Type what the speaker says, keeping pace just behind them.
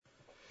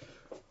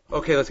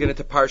Okay, let's get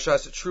into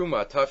Parshas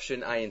Teruma,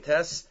 Tafshin Ayin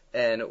Tes,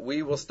 and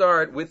we will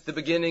start with the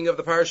beginning of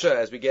the Parsha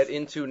as we get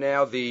into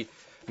now the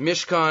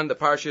Mishkan, the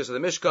Parshias of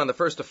the Mishkan, the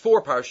first of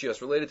four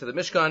Parshias related to the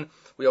Mishkan.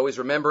 We always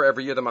remember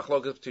every year the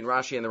machlokas between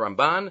Rashi and the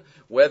Ramban,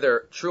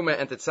 whether Teruma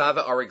and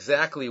Tetzaveh are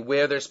exactly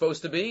where they're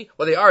supposed to be.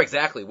 Well, they are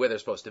exactly where they're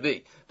supposed to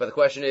be. But the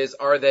question is,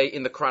 are they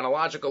in the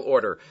chronological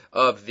order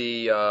of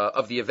the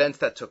events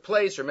that took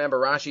place? Remember,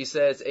 Rashi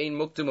says, Ein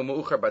muktim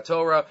u'mu'ucher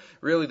b'Torah.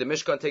 Really, the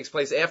Mishkan takes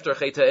place after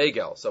Chet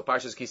HaEgel. So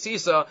Parshas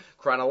Kisisa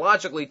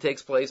chronologically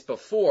takes place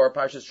before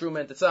Parshas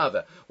Teruma and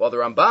Tetzaveh. While the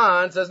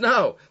Ramban says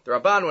no. The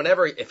Ramban,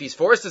 whenever, if he's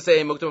forced to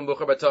say muktim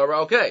u'mu'ucher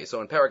b'Torah, okay. So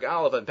in Parak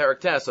Aleph and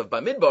Parak Tes of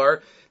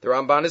Bamidbar, the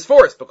Ramban is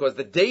forced because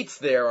the dates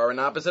there are in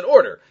opposite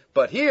order.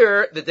 But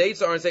here, the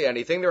dates aren't saying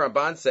anything. The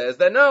Ramban says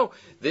that no,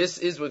 this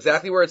is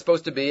exactly where it's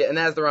supposed to be. And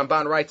as the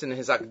Ramban writes in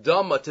his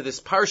Hakdama to this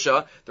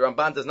Parsha, the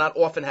Ramban does not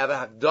often have a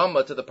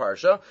Hakdama to the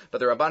Parsha, but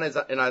the Ramban is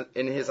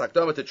in his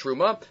Hakdama to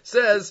Teruma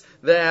says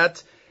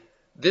that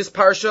this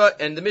Parsha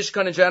and the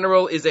Mishkan in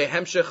general is a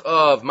Hemshech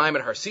of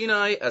Maimon Har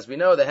Sinai. As we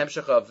know, the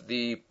Hemshech of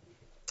the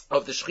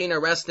Shekhinah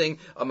resting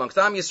amongst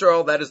Am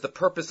Yisrael. That is the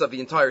purpose of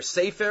the entire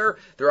Sefer.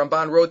 The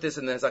Ramban wrote this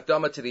in the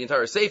Zakdama to the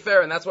entire Sefer,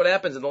 and that's what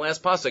happens in the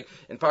last pasuk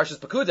in Parshas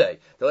Pekudei.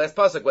 The last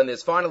pasuk, when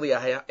there's finally a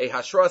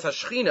Hashras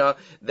HaShechina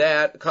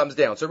that comes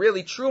down. So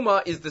really,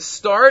 Teruma is the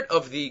start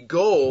of the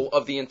goal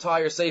of the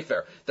entire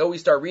Sefer. Though we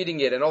start reading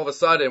it, and all of a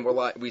sudden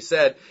we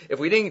said, if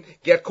we didn't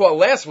get caught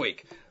last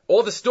week,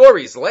 all the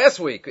stories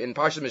last week in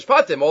Parshat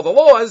Mishpatim, all the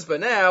laws,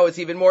 but now it's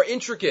even more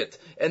intricate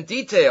and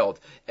detailed.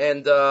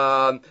 And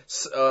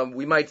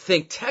we might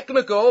think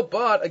technical,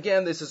 but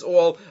again, this is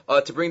all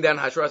to bring down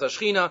Hashras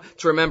HaShechina,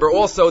 to remember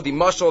also the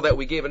mashal that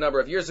we gave a number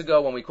of years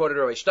ago when we quoted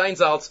Rabbi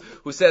Steinsaltz,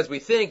 who says we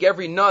think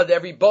every nut,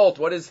 every bolt,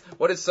 what is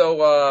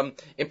so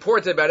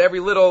important about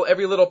every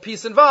little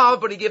piece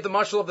involved, but he gave the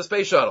mashal of the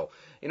space shuttle.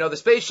 You know, the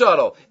space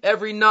shuttle,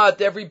 every nut,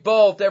 every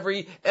bolt,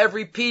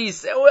 every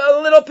piece,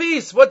 a little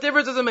piece, what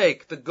difference does it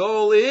make? The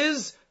goal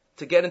is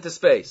to get into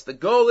space. The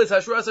goal is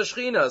Hashras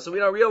HaShechina, so we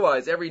don't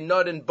realize every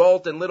nut and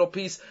bolt and little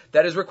piece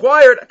that is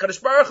required.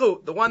 HaKadosh Baruch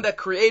Hu, the one that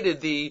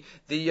created the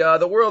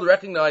world,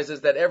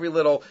 recognizes that every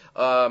little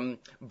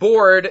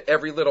board,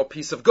 every little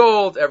piece of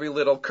gold, every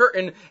little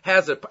curtain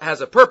has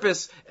a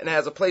purpose and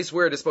has a place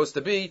where it is supposed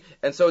to be,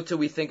 and so too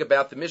we think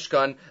about the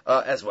Mishkan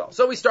as well.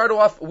 So we start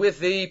off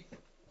with the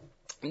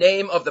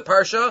name of the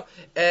Parsha,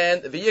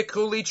 and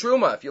V'yikuli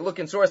Teruma. If you look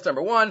in source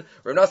number 1,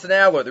 Rav Nosson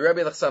Adler, the Rebbe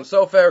L'Chassam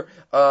Sofer,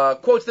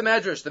 quotes the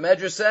Medrash. The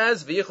Medrash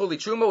says, V'yikuli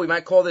Teruma, we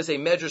might call this a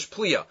Medrash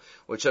Pliya,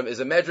 which is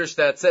a Medrash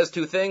that says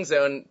two things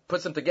and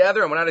puts them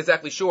together, and we're not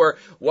exactly sure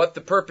what the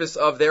purpose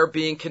of their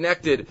being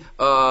connected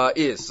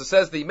is. So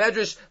says the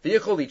Medrash,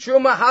 V'yikuli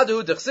Teruma,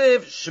 Hadu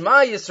D'chsiv,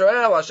 Shema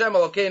Yisrael, Hashem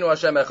Elokeinu,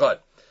 Hashem Echad.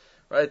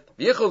 Right?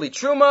 V'yikuli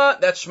Teruma,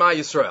 that's Shema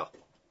Yisrael.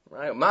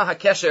 Right, Maha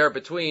Kesher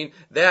between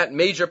that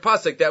major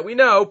pasuk that we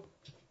know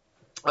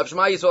of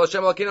Shema Yisrael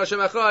Hashem Elokeinu Hashem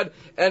Echad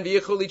and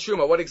V'yichuli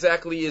Teruma. What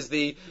exactly is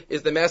the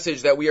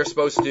message that we are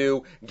supposed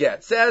to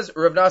get? Says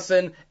Rav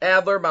Nosson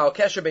Adler Maha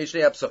Kesher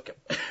Beishnei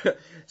Apsukim.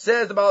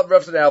 Says the Rav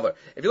Nosson Adler.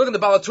 If you look in the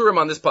Balaturim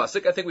on this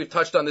pasuk, I think we've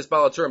touched on this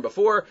Balaturim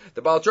before.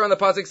 The Balaturim on the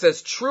pasuk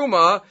says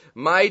Teruma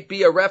might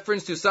be a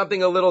reference to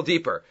something a little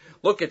deeper.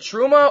 Look at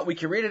Teruma. We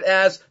can read it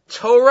as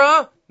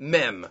Torah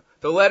Mem.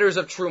 The letters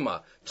of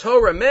Teruma.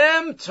 Torah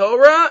Mem,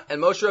 Torah, and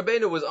Moshe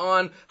Rabbeinu was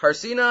on Har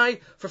Sinai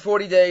for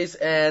 40 days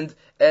and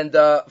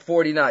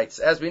 40 nights.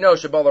 As we know,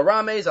 Shabbat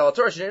Rames, Al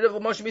Torah,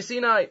 Shneidav Moshe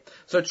Sinai.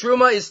 So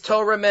Teruma is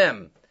Torah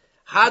Mem.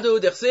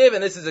 Hadu Dechsiv,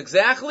 and this is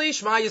exactly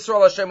Shema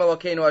Yisrael Hashem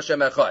Elokeinu Hashem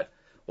Echad.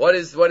 What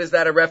is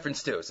that a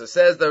reference to? So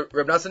says the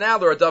Reb Nosson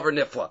Adler, a Davar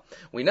Nifla.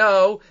 We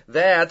know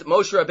that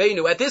Moshe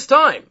Rabbeinu at this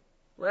time,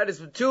 right,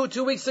 it's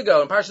two weeks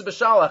ago in Parashat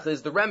B'Shalach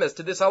is the remes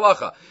to this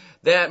halacha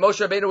that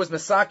Moshe Rabbeinu was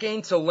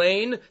mesakein to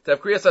lane to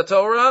have Kriyas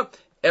HaTorah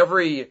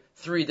every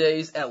 3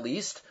 days at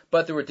least,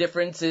 but there were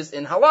differences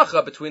in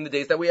halacha between the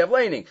days that we have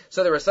laning.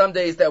 So there are some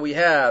days that we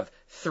have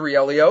 3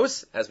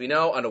 aliyos, as we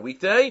know, on a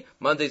weekday,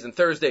 Mondays and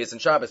Thursdays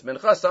and Shabbos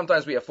Mincha.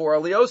 Sometimes we have 4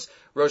 aliyos,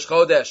 Rosh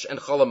Chodesh and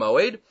Chol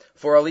HaMoed.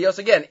 4 aliyos,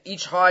 again,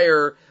 each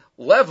higher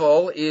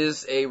level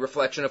is a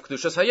reflection of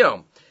Kedushas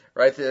Hayom.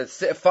 Right,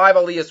 5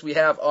 aliyos we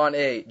have on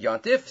a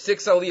Yontif,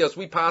 6 aliyos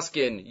we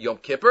paskin Yom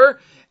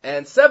Kippur,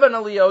 and 7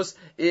 aliyos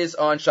is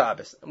on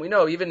Shabbos. And we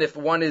know even if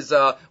one is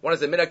a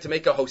minhag to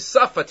make a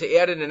hosafa to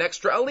add in an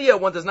extra aliyah,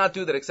 one does not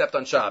do that except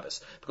on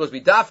Shabbos because we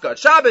dafka.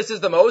 Shabbos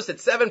is the most;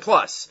 it's 7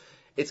 plus.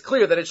 It's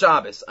clear that it's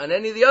Shabbos. On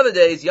any of the other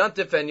days,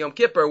 Yontif and Yom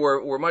Kippur,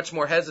 we're much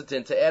more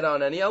hesitant to add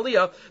on any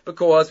aliyah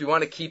because we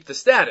want to keep the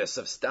status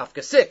of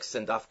dafka 6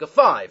 and dafka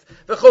 5.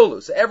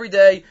 V'cholu. So every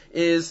day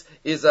is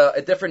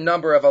a different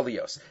number of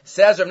aliyos.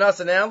 Says Rav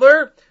Nosson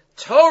Adler,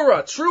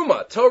 Torah,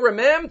 Teruma, Torah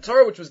Mem,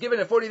 Torah, which was given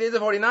in 40 days and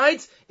 40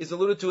 nights, is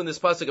alluded to in this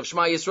pasuk of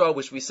Shema Yisrael,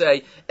 which we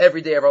say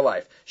every day of our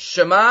life.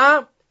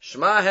 Shema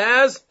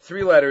has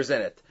 3 letters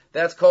in it.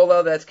 That's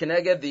Kola, that's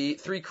Keneged, the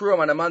 3 Kruim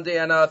on a Monday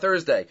and a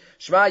Thursday.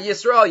 Shema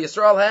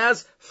Yisrael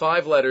has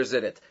 5 letters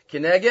in it.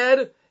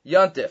 Keneged,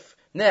 Yontif.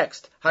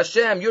 Next,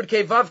 Hashem, Yud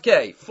Kei Vav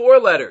Kei, 4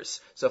 letters.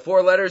 So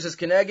 4 letters is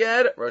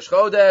Keneged, Rosh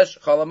Chodesh,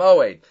 Chol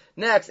HaMoed.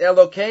 Next,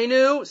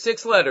 Elokeinu,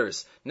 6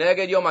 letters.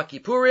 Neged Yom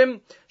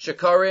HaKippurim,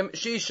 Shekarim,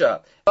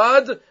 Shisha.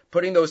 Bud,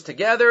 putting those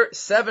together,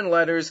 7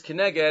 letters,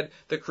 Keneged,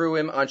 the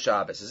Kruim on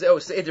Shabbos. Zeu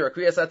Seder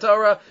Kriyas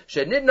HaTorah,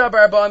 Shenidna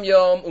Barbam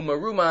Yom,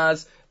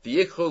 Umarumaz,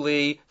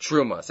 V'yichuli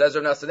Teruma. Says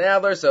Rav Nassan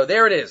Adler, so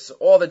there it is.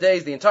 All the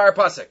days, the entire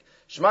pasuk.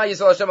 Shema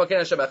Yisrael Hashem Elokeinu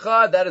Hashem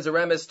Echad. That is a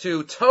remiss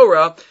to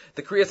Torah,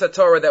 the Kriyas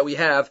HaTorah that we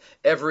have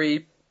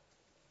every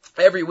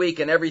week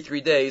and every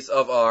 3 days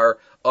of our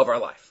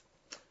life.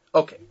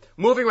 Okay,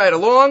 moving right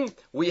along,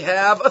 we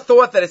have a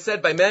thought that is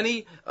said by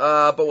many,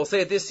 but we'll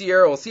say it this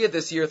year, we'll see it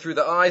this year through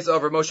the eyes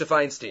of Rav Moshe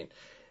Feinstein.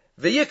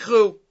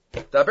 V'yikchu,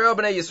 Daber al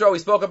Bnei Yisrael, we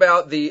spoke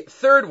about the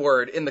 3rd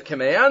word in the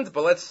command,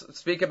 but let's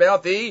speak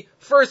about the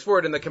 1st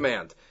word in the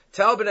command.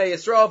 Tell Bnei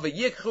Yisrael,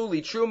 v'yikchu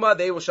li truma,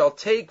 they shall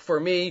take for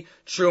me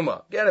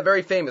truma. Again, a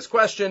very famous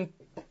question,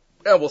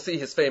 and we'll see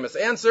his famous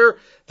answer.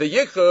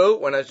 V'yikchu,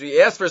 when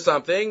you ask for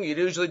something, you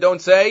usually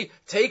don't say,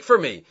 take for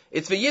me.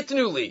 It's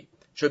v'yitnu li,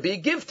 should be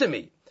give to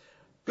me.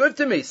 Good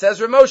to me,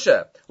 says Rav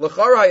Moshe.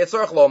 L'chara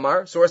hayatzarach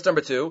lomar, source number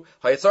 2,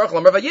 hayatzarach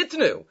lomar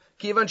v'yitnu.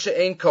 Kivan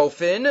she'ein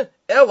kofin,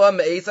 ela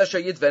me'ez asher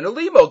yitvenu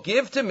limo.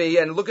 Give to me,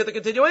 and look at the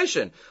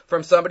continuation,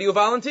 from somebody who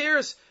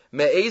volunteers.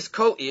 Me'ez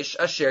kol ish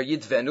asher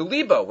yidvenu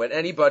libo. When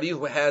anybody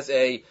who has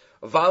a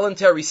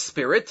voluntary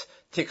spirit,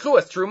 tikhu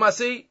es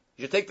trumasi,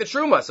 you take the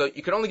truma. So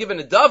you can only give a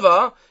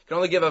nedava, you can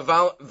only give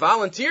a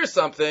volunteer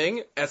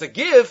something as a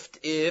gift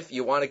if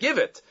you want to give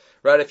it.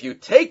 Right? If you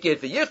take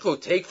it, the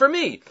yichlu, take for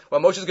me.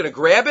 Well, Moshe's going to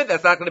grab it,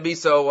 that's not going to be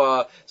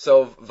so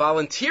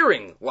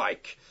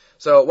volunteering-like.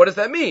 So what does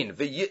that mean?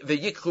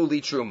 V'yikchu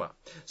li truma.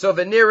 So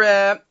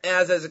v'nireh,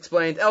 as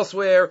explained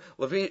elsewhere,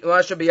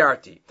 l'asha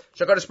biyarti.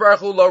 Shakadosh Baruch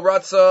Hu lo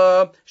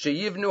ratza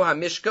sheyivnu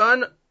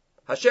hamishkan.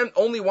 Hashem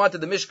only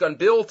wanted the Mishkan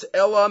built,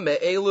 ela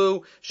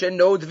me'elu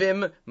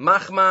shenodvim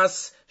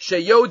machmas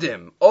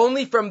sheyodim.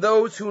 Only from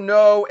those who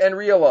know and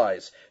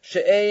realize.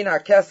 She'ein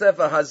hakesef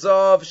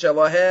hazav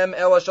shelahem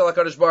ela shel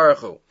HaKadosh Baruch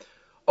Hu.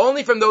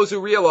 Only from those who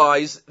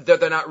realize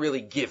that they're not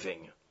really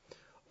giving.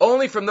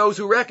 Only from those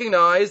who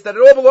recognize that it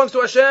all belongs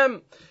to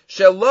Hashem.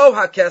 Shelo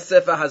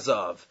hakesef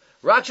hazav.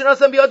 Rak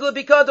shenasam biyad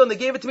lebikadon. They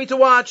gave it to me to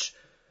watch.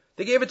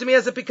 They gave it to me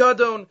as a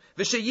pikadon.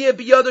 V'sheyeh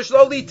biyad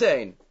shlo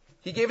litein.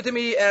 He gave it to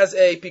me as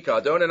a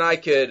pikadon, and I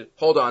could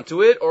hold on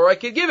to it, or I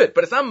could give it.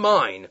 But it's not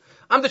mine.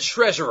 I'm the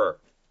treasurer,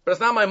 but it's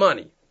not my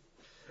money.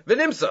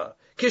 V'nimsa.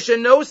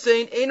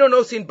 Kishenosin eino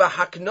nosin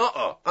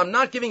bahakna'a. I'm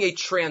not giving a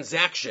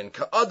transaction.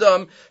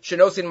 Ka'adam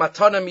shenosin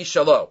matana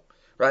mishalo.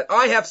 Right?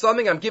 I have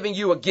something, I'm giving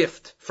you a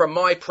gift from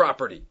my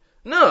property.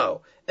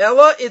 No.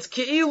 Ella, it's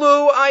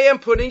ki'ilu, I am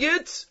putting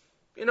it,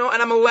 and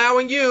I'm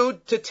allowing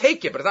you to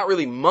take it, but it's not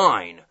really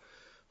mine.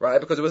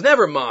 Right? Because it was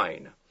never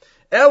mine.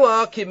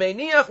 Ella,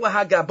 kimeiniach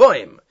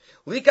lahagaboim,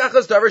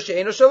 likachas davar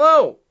she'eno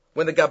shalo.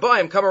 When the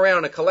gaboim come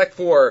around and collect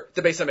for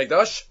the Beis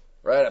HaMikdash,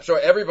 right? I'm sure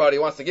everybody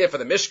wants to give for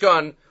the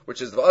Mishkan,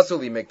 which is the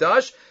Asuli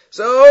Mikdash.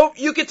 So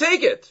you can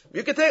take it.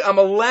 I'm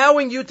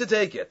allowing you to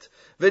take it.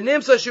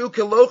 V'nimsa shu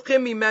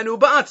kilochim mimenu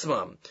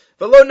ba'atzmam.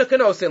 V'lo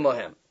nekanosin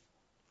lohem.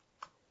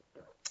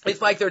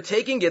 It's like they're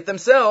taking it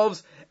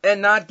themselves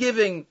and not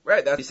giving.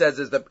 Right? That he says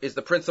is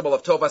the principle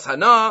of Tovas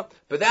Hana.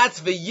 But that's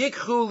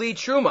v'yikchu li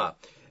truma.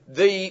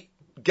 The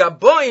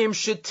Gaboim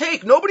should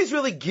take. Nobody's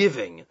really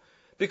giving.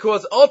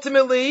 Because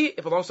ultimately,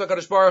 it belongs to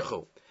HaKadosh Baruch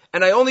Hu.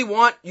 And I only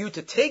want you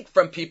to take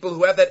from people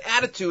who have that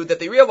attitude that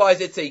they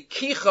realize it's a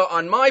kicha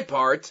on my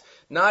part,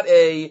 not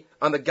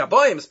on the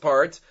Gabayim's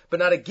part, but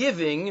not a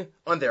giving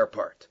on their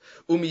part.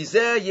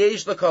 Umizeh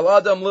yesh l'kol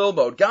adam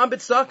lilmod, gam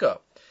b'tzedakah.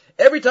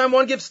 Every time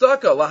one gives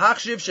tzedakah,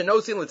 lahachshiv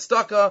shenosin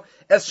l'tzedakah,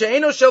 es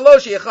she'eno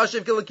shalosh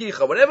yechashiv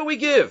kilakicha. Whatever we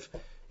give,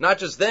 not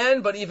just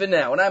then, but even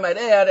now. And I might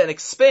add and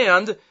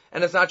expand,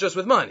 and it's not just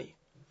with money.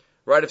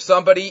 Right? If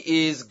somebody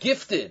is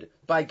gifted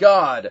by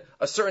God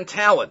a certain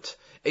talent,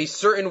 a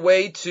certain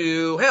way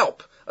to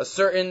help, a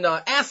certain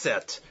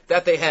asset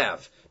that they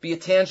have, be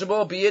it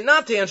tangible, be it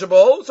not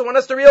tangible. So one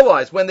has to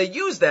realize when they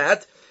use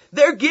that,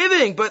 they're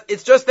giving, but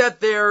it's just that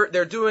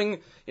they're doing,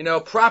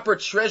 proper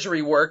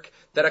treasury work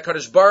that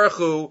HaKadosh Baruch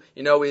Hu,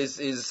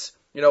 is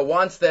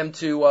wants them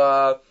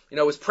to,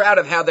 is proud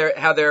of how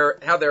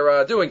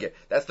they're doing it.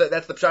 That's the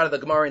pshat of the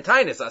Gemara in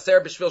Tainus.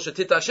 Aser b'shvil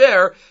shetit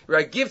asher,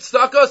 right? Give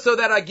tzedakah so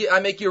that I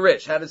make you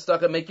rich. How did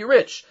tzedakah make you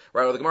rich?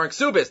 Right? Or the Gemara in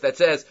Ksubis that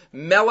says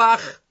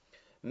Melach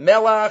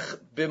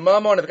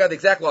b'mamon, I've got the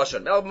exact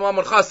lashon. Melach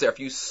b'mamon chaser. If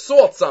you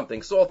salt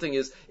something, salting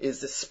is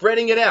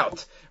spreading it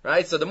out,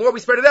 right? So the more we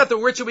spread it out, the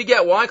richer we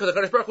get. Why? Because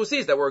the Kadosh Baruch Hu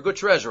sees that we're a good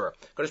treasurer.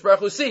 Kadosh Baruch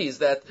Hu sees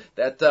that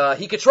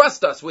he could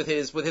trust us with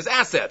his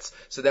assets.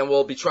 So then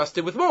we'll be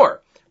trusted with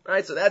more.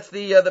 Right, so that's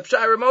the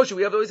Pshai Moshe.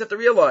 We always have to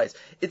realize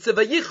it's a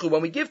vayichu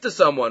when we give to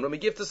someone, when we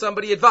give to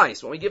somebody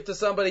advice, when we give to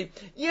somebody.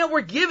 Yeah,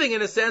 we're giving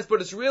in a sense, but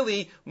it's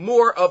really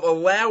more of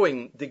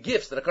allowing the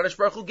gifts that HaKadosh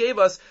Baruch Hu gave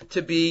us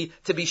to be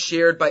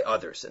shared by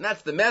others, and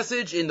that's the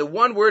message in the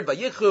one word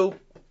vayichu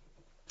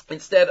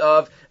instead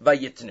of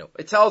vayitnu.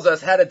 It tells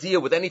us how to deal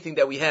with anything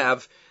that we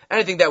have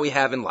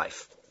in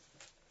life.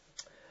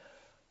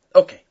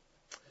 Okay.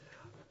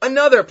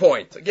 Another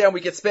point. Again,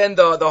 we could spend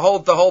the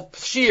whole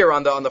shear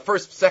on the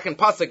first, second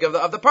pasuk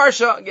of the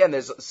parsha. Again,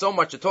 there's so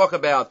much to talk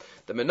about: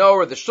 the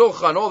menorah, the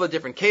shulchan, all the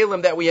different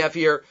kalim that we have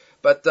here.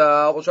 But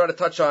we'll try to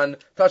touch on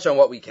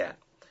what we can.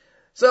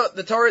 So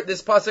the Torah,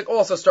 this pasuk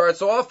also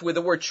starts off with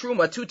the word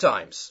truma 2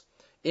 times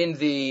in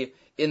the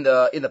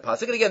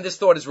pasuk. And again, this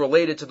thought is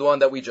related to the one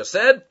that we just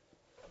said.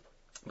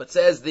 But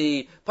says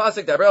the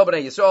pasuk Dabrel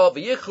b'nei Yisrael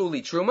v'yichu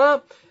li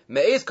truma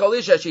me'ez kol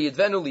ish asher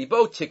yidvenu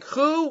libo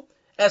tikchu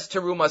es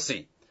teruma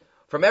si.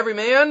 From every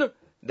man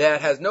that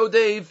has no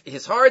dave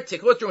his heart,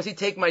 tikchu es teruma si,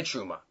 take my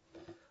truma.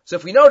 So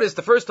if we notice,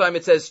 the first time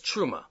it says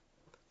truma,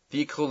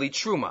 v'yichu li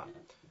truma,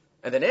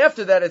 and then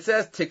after that it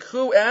says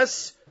tikchu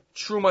es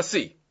truma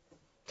si,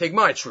 take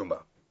my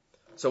truma.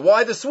 So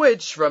why the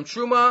switch from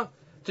truma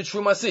to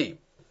truma si?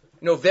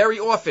 You know, very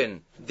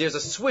often there's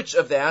a switch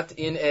of that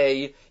in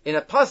a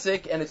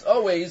pasuk, and it's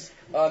always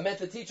meant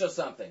to teach us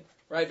something,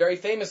 right? Very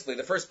famously,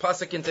 the first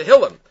pasuk in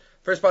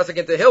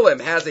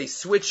Tehillim has a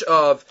switch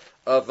of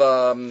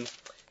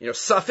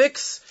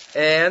suffix,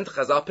 and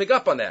Chazal pick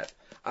up on that.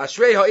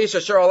 Ashrei ha'ish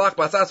asher alach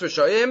b'asas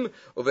v'sha'im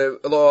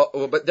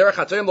u'derech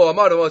ha'toyim lo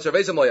amad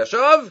u'lo lo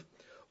yashav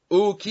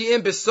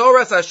u'ki'im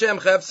b'soras Hashem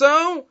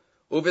chevso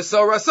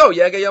u'b'soraso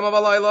yega yamav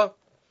alayla.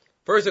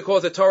 First it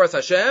calls it Toras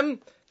Hashem,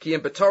 Ki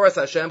im b'Toras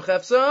Hashem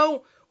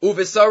chefso,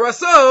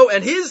 u'v'saraso,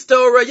 and his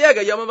Torah,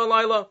 yega yom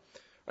v'layla.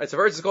 Right, so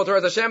first it's called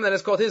Toras Hashem, then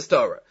it's called his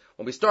Torah.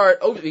 When we start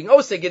being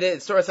osig in it,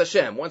 it's Toras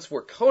Hashem. Once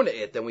we're kona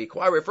it, then we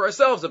acquire it for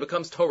ourselves, it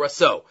becomes Torah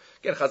so.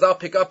 Again, Chazal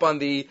pick up on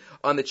the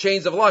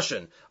chains of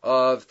Lashon,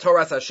 of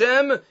Toras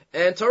Hashem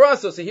and Torah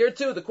so. So here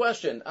too, the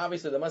question,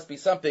 obviously there must be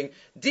something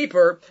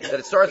deeper, that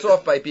it starts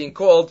off by being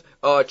called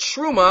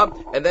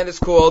Truma, and then it's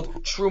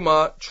called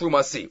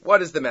Truma Si.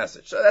 What is the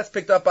message? So that's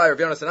picked up by Rav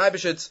Yonasan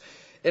Eibeshitz.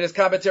 In his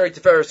commentary,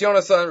 Tiferes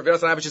Yonasan, Rav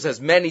Yonasan Eibeshitz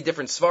has many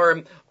different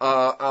svarim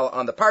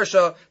on the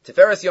parsha.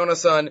 Tiferes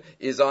Yonasan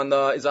is on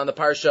the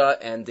parsha,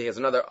 and he has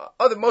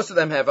most of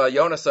them have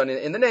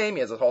Yonasan in the name. He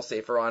has a whole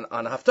sefer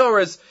on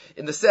Haftorahs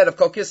in the set of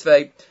Kol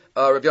Kisvei,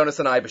 Rav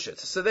Yonasan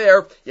Eibeshitz. So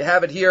there, you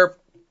have it here.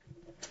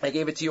 I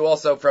gave it to you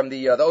also from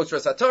the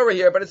Otras HaTorah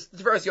here, but it's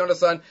Tiferes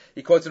Yonasan.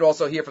 He quotes it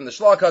also here from the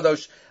Shlach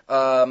Kadosh,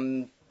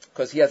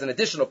 because he has an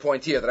additional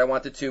point here that I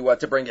wanted to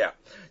bring out.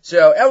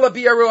 So, Ela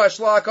bi'aru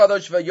ha'shlach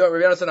kadosh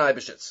v'yonasan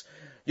Eibeshitz.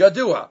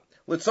 Yadua,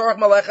 l'tzorach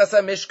malechas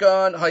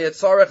ha'mishkan,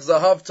 ha'yetzorach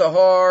zahav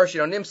tahar,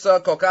 shino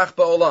nimsa kolkach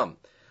ba'olam.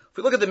 If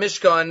we look at the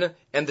Mishkan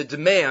and the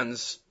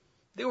demands,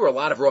 there were a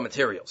lot of raw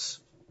materials.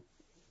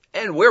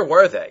 And where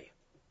were they?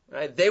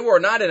 Right? They were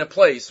not in a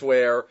place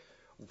where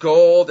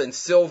gold and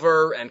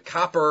silver and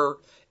copper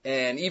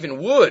and even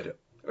wood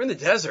were in the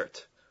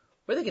desert.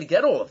 Where are they going to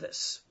get all of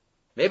this?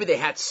 Maybe they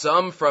had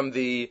some from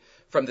the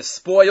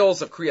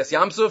spoils of Kriyas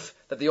Yamsuf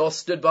that they all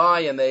stood by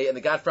and they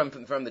got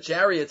from the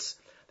chariots.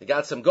 They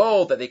got some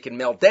gold that they can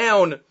melt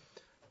down.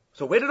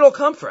 So where did it all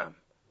come from?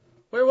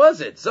 Where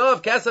was it?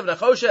 Zav, Kasav,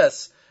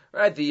 Nachoshes,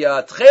 right? The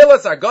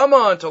Tchelas,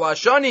 Argamon,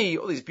 Tolashani,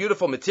 all these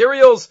beautiful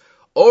materials.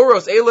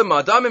 Oros, Elim,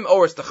 Adamim,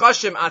 Oros,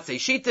 Tachashim, Atzei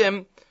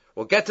Shitim.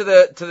 We'll get to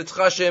the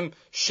Tchashim.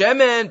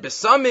 Shemen,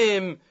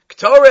 Besamim,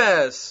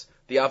 Ktores.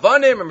 The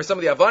Avanim, remember some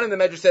of the Avanim, the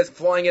Medrash says,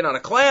 flying in on a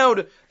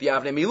cloud. The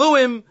Avnei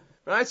Miluim,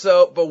 right?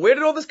 So, but where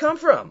did all this come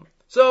from?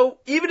 So,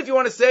 even if you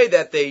want to say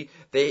that they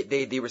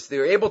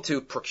were able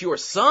to procure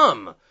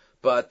some,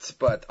 but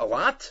a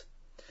lot?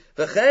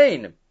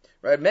 V'chein,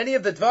 right? Many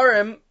of the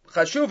Dvarim,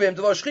 Chashuvim,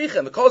 Delo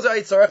Shchichem, V'kol Zeh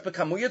Yitzarech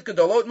B'kamuyot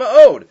Gedolot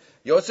Ma'od,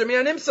 Yoser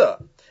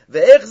Mi'animsa.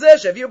 V'ech Zeh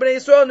Sheviu B'nei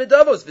Yisrael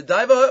Nedavos,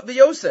 V'daiva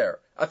V'yoser.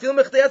 Afil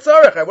Mechdei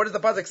Yatzarech. What does the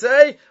pasuk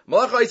say?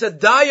 Malacha Yisad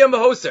Dayam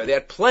V'hoser. They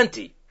had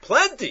plenty.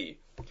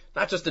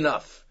 Not just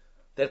enough.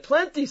 They had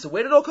plenty, so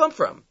where did it all come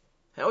from?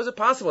 How is it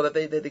possible that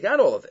they got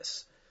all of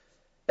this?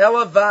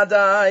 Ela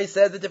Vadai,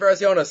 said the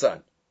Tiferes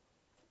Yonasan.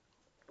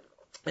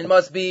 It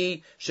must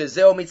be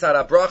Shezeo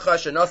Mitzara Bracha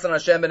Shenasan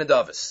Hashem Ben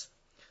Nedavis.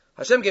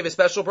 Hashem gave a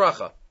special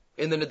bracha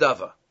in the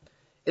Nedava.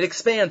 It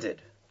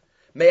expanded.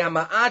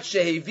 Me'ama'at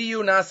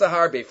sheheviu nasa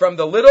harbe. From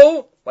the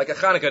little, like a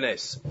Chanukah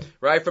nes,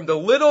 right? From the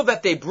little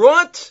that they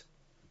brought,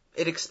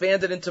 it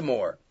expanded into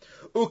more.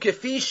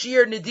 Ukefi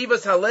shir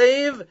nidivas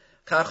halev,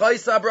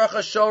 kachaysa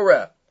bracha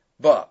shora.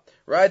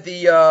 Right?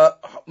 The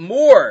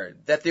more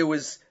that there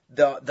was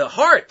the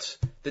heart,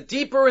 the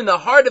deeper in the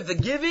heart of the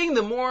giving,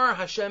 the more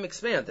Hashem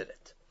expanded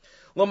it.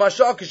 When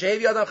somebody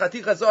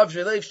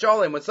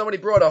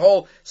brought a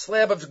whole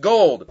slab of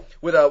gold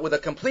with a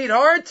complete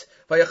heart,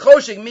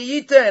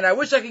 and I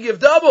wish I could give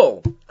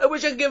double. I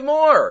wish I could give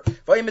more.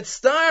 And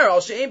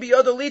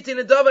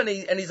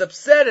he's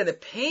upset and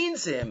it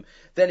pains him.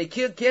 Then he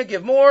can't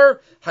give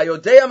more. At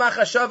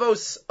that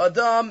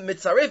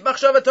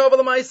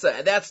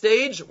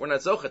stage, we're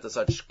not zochet to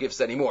such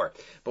gifts anymore.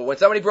 But when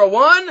somebody brought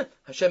one,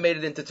 Hashem made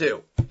it into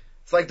two.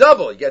 It's like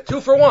double. You get 2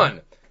 for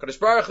 1. Kodesh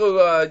Baruch Hu,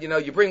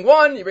 you bring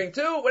 1, you bring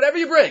 2, whatever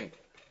you bring.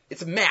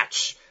 It's a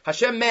match.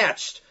 Hashem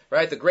matched,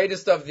 right? The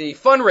greatest of the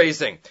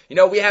fundraising.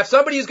 We have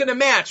somebody who's going to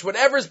match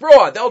whatever's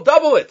brought. They'll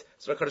double it.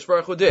 That's what Kodesh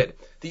Baruch Hu did.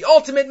 The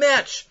ultimate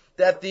match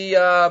for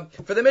the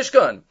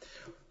Mishkan.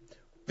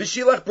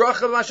 V'shilach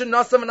bracha v'mashen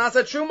nasam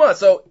v'nasa truma.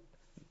 So,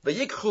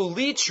 v'yikchu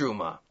li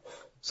truma.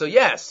 So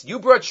yes, you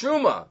brought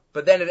truma,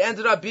 but then it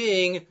ended up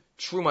being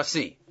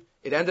trumasi.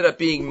 It ended up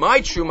being my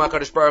truma,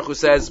 Kadosh Baruch Hu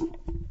says,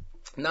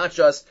 not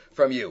just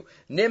from you.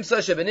 Nimsa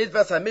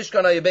shebenidvas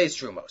hamishkan hayabeis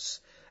trumos.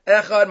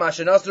 Echad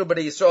mashenasru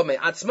b'nei Yisrael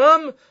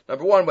me'atzmam.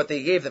 Number one, what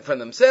they gave them from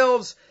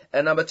themselves.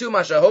 And number two,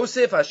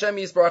 mashahosif Hashem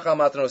yisbarach al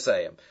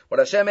matanoseim. What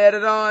Hashem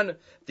added on,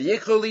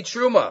 v'yikchu li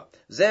truma.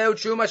 Zeu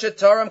truma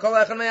shetaram kol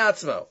echad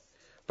me'atzmo.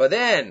 But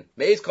then,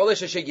 Meis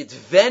Kolisha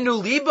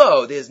Sheyitvenu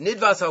Libo, there's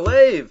Nidvas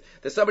Halev,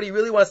 there's somebody who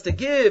really wants to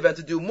give and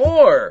to do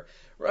more.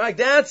 Right?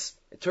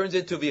 It turns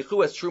into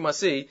Vichu as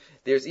Trumasi,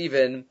 there's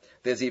even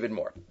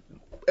more.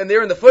 And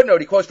there in the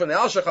footnote, he quotes from the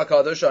Al-Shech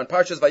HaKadosh on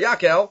Parshas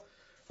Vayakel,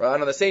 right?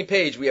 On the same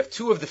page, we have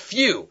two of the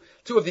few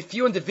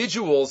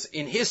individuals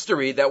in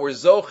history that were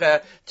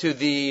Zocha to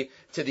the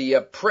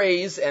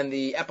praise and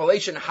the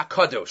appellation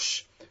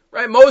HaKadosh.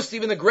 Right? Most,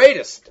 even the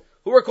greatest,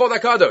 who were called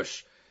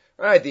HaKadosh.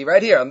 Right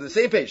here on the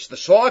same page, the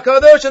Shloh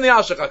HaKadosh and the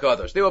Al-Shech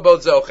HaKadosh. They were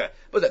both Zoche.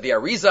 But the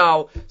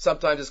Arizal,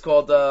 sometimes it's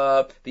called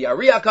the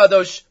Ari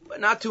HaKadosh, but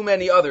not too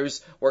many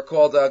others were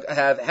called,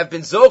 have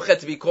been Zoche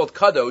to be called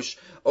Kadosh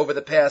over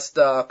the past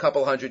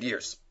couple hundred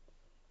years.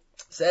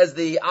 Says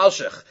the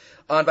Al-Shech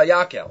on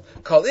Vayakel,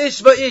 Kol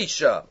Ish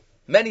Va'isha.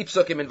 Many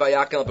psukim in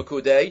Vayakel and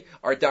Pekudei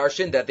are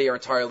darshan that they are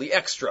entirely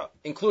extra,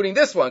 including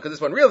this one, because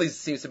this one really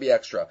seems to be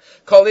extra.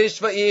 Kol Ish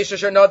Va'ish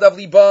Asher Nadav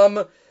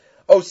Libam.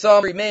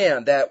 Some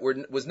man that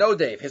was no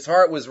Dave, his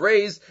heart was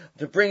raised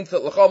to bring to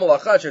l'chol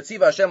malachat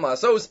shetziva Hashem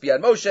la'asos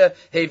biad Moshe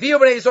heviu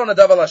b'nei Yisrael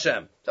nadav al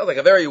Hashem. Sounds like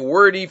a very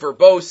wordy,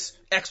 verbose,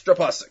 extra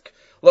pasuk.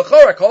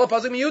 L'chora kol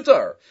pasuk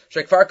miyutar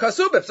shekfar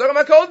kasub b'psachim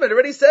hakodmen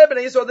already said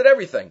b'nei Yisrael did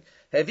everything.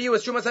 Heviu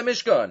is trumas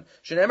hamishkan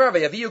shenemar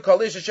ve'yaviu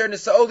kol ish asher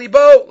nisa'o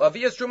libo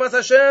lavi is trumas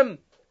Hashem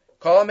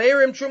kol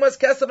meirim trumas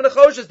kesav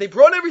nechoshes. They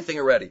brought everything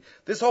already.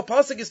 This whole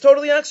pasuk is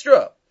totally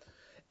extra.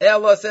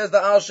 Ella says the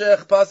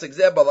Al-Shech pasuk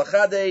zeh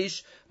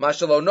balachadesh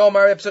mashalo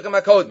nomar psukim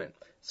hakodmen.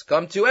 It's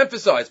come to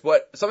emphasize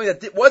something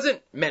that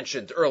wasn't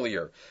mentioned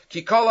earlier.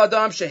 Ki kol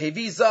adam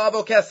shehevi zav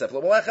o kesef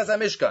l'malachas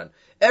hamishkan.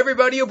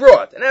 Everybody who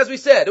brought, and as we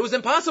said, it was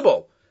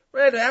impossible.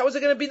 Right? How was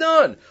it going to be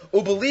done?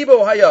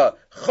 Ubelibo haya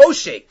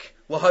choshek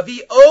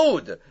l'havi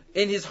od.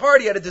 In his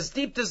heart, he had this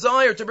deep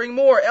desire to bring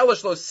more.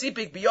 Elish lo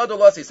sipik biyado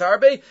lasis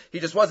harbe. He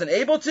just wasn't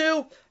able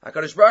to.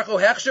 HaKadosh Baruch Hu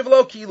hechshiv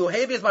lo ki ilu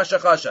hevi es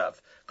mashachashav.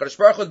 HaKadosh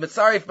Baruch Hu is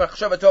mitzarif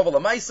machshavatov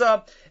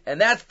l'maisa.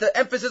 And that's the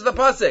emphasis of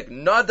the pasuk.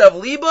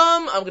 Nadav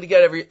libam, I'm going to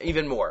get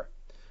even more.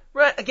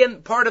 Right?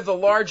 Again, part of the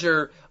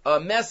larger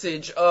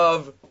message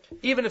of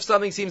even if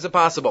something seems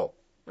impossible,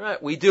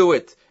 right? We do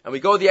it. And we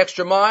go the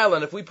extra mile,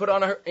 and if we put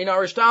on in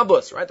our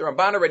ishtablos, right? The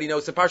Ramban already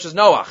knows the Parshas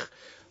Noach.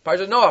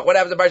 Parshas Noach, what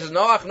happens in Parshas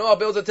Noach? Noah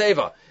builds a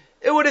teva.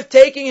 It would have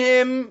taken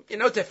him,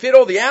 to fit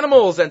all the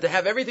animals and to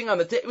have everything on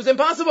the teva. It was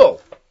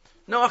impossible.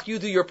 Noach, you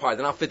do your part,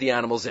 then I'll fit the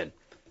animals in.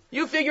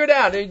 You figure it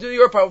out, and you do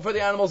your part, we'll put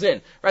the animals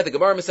in. Right, the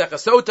Gemara Masechah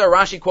Sota,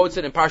 Rashi quotes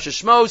it in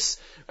Parshas Shmos.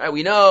 Right,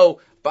 we know,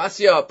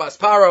 Basya,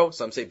 Basparo,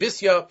 some say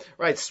Bisya,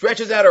 right,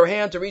 stretches out her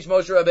hand to reach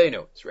Moshe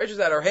Rabbeinu. Stretches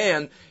out her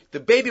hand, the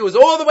baby was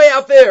all the way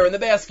out there in the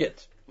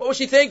basket. What was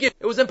she thinking?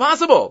 It was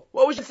impossible.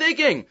 What was she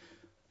thinking?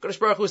 Kadosh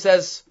Baruch Hu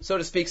says, so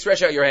to speak,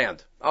 stretch out your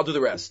hand. I'll do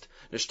the rest.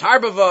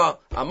 Nishtarbava,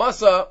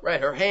 Amasa,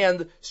 right, her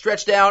hand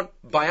stretched out,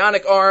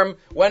 bionic arm,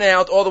 went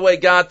out, all the way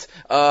got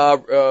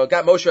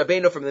Moshe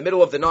Rabbeinu from the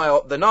middle of the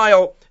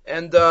Nile,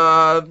 and,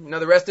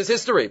 the rest is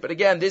history. But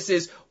again,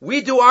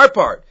 we do our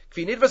part.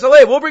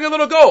 We'll bring a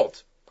little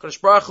gold.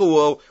 Kadosh Baruch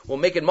Hu will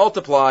make it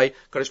multiply.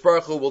 Kadosh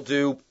Baruch Hu will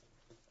do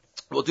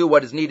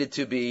what is needed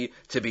to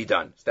be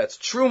done. So that's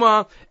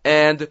Truma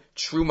and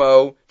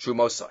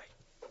Trumosai.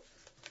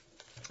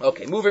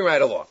 Okay, moving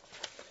right along.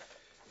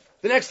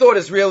 The next thought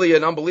is really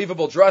an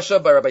unbelievable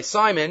drasha by Rabbi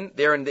Simon.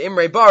 There in the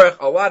Imrei Baruch,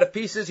 a lot of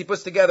pieces. He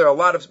puts together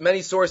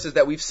many sources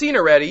that we've seen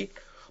already.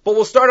 But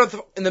we'll start off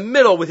in the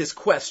middle with his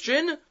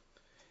question.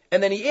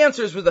 And then he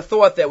answers with a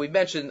thought that we've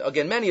mentioned,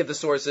 again, many of the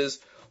sources.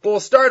 But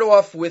we'll start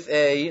off with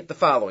the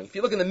following. If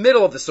you look in the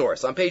middle of the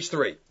source, on page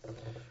 3.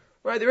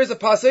 Right, there is a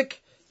pasuk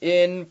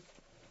in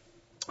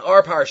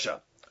our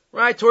parsha.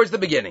 Right, towards the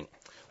beginning.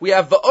 We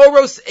have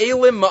Va'oros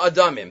Elim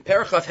Ma'adamim,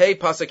 Perchav Hey,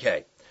 pasuk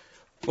Hey.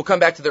 We'll come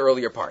back to the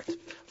earlier part.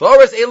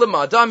 Va'oros elim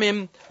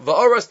ma'adamim,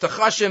 va'oros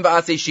tachashim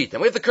va'atzei shitim.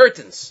 We have the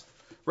curtains,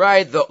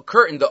 right? The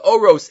curtain, the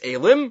oros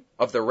elim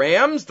of the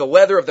rams, the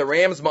leather of the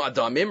rams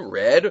ma'adamim,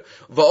 red.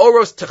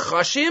 Va'oros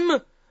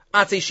tachashim,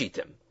 atzei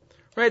shitim.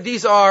 Right?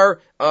 These are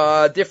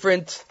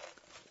different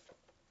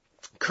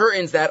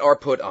curtains that are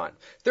put on.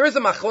 There is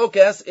a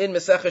machlokes in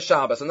Masechah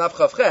Shabbos, and Av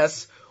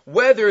Ches,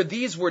 whether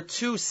these were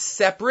two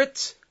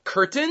separate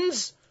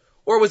curtains,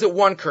 or was it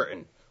one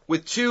curtain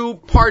with two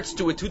parts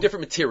to it, two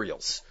different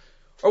materials?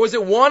 Or was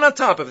it one on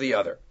top of the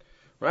other?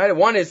 Right?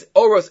 One is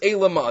Oros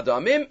Elam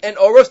Ma'adamim and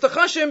Oros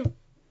Tachashim.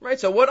 Right?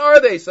 So what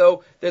are they?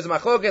 So there's a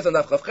machlokes and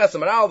Av Ches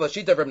Amaral, the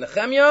Shita of Reb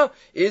Nechemia,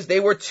 is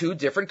they were two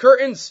different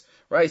curtains.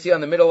 Right? You see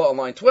on the middle on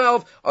line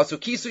 12, Asu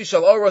Kisui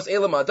Shal Oros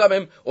Elam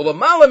Ma'adamim,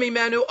 Ulamala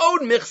Mimanu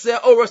Od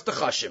Michse Oros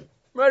Tachashim.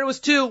 Right? It was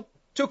two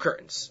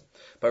curtains.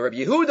 But Rabbi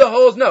Yehuda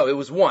holds, no, it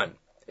was one.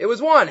 It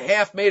was one,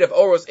 half made of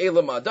oros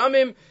elam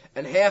adamim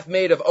and half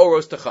made of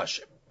oros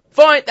techashim.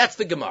 Fine, that's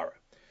the Gemara.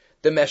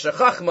 The Meshech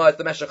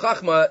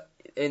Chachma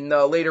in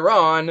later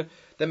on,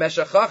 the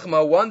Meshech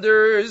Chachma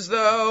wonders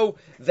though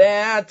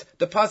that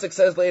the pasuk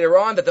says later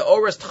on that the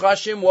oros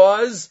techashim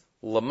was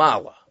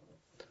lamala.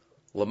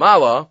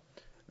 Lamala,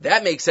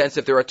 that makes sense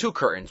if there are two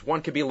curtains.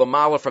 One could be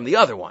lamala from the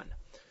other one.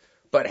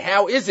 But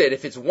how is it,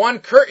 if it's one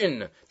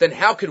curtain, then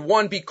how could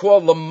one be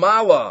called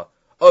lamala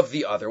of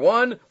the other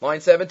one?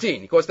 Line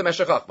 17. He quotes the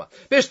Meshech Chachma.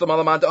 Bish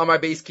lamala man amar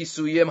beis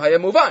kisuyim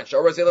hayamuvan.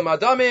 Shoros elam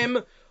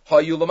adamim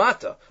hayu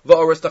lamata.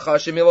 Va'oros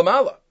tachashim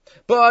ilamala.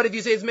 But if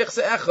you say it's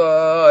michse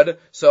echad,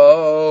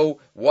 so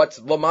what's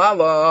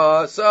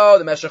lamala? So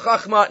the Meshech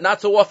Chachma,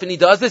 not so often he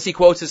does this, he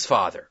quotes his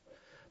father.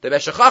 The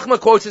Meshech Chachma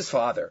quotes his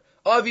father,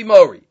 Avi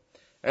Mori.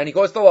 And he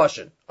goes to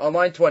Lashon on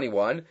line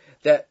 21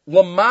 that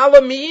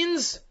lamala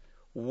means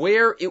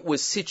where it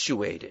was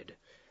situated.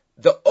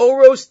 The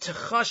oros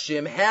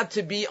techashim had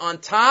to be on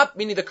top,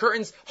 meaning the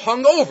curtains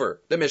hung over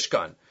the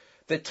Mishkan.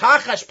 The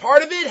tachash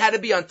part of it had to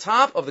be on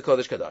top of the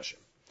Kodesh Kodashim.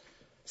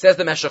 Says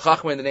the Meshech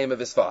Chachma in the name of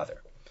his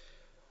father.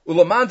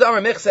 Ulaman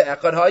da'amar michse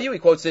echad hayu, he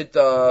quotes it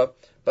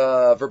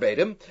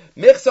verbatim.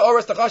 Michse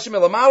oros techashim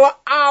ilamala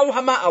al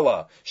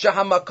hama'ala,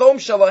 shahamakom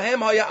shalahem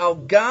haya al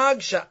gag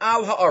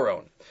sha'al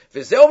ha'aron.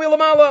 V'zeu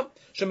milamala,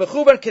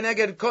 shemechuban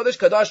keneged Kodesh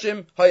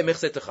Kodashim haya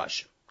michse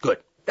techashim. Good.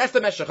 That's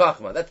the Meshech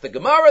Chachma. That's the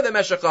Gemara, the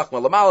Meshech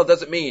Chachma. Lamala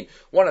doesn't mean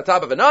one on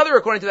top of another.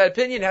 According to that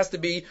opinion, it has to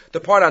be the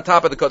part on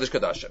top of the Kodesh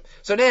Kodashim.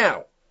 So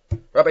now,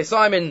 Rabbi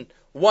Simon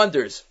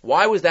wonders,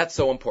 why was that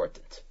so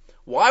important?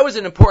 Why was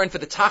it important for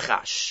the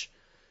Tachash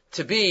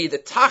to be the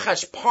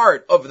Tachash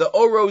part of the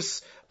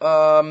Oros,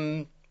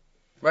 the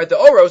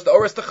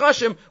Oros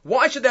Techashim?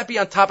 Why should that be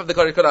on top of the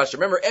Kodesh Kodashim?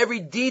 Remember, every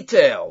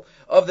detail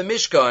of the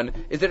Mishkan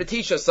is there to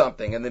teach us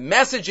something, and the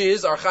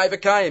messages are Chai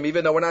V'Kayim,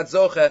 even though we're not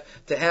Zocha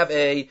to have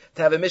a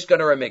Mishkan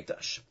or a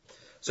Mikdash.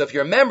 So if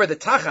you remember the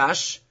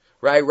Tachash,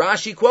 right,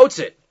 Rashi quotes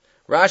it.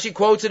 Rashi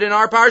quotes it in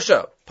our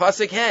Parsha,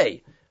 Pasuk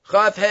Hey,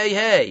 Chav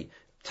Hey,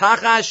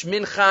 Tachash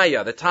min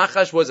Chaya. The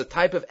Tachash was a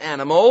type of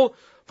animal,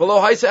 V'lo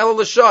Haisa El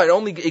L'Shah. It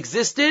only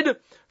existed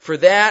for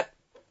that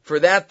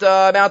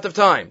amount of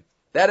time.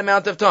 That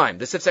amount of time.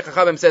 The Sifsei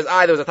Chachamim says,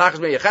 there was a Tachash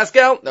min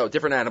Yecheskel. No,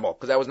 different animal,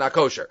 because that was not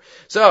kosher.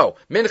 So,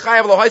 min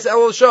Chaya V'lo Haisa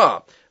El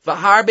L'Shah.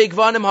 V'har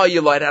Be'gvanim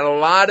Hayilo.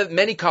 It had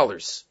many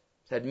colors.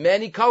 It had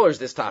many colors,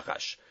 this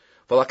Tachash.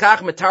 V'lakach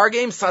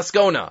Metargem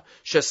Saskona.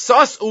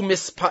 Shesas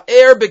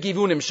u'mispa'er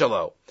begivunim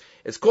shalo.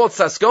 It's called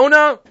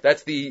Saskona.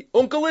 That's the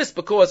Unkelis,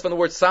 because from the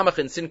word Samach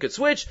and Sin could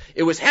switch.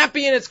 It was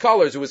happy in its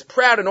colors. It was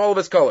proud in all of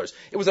its colors.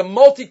 It was a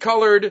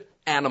multicolored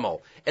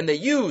animal. And they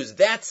used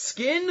that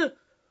skin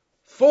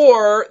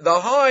for the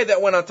hide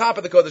that went on top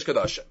of the Kodesh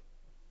Kodashim.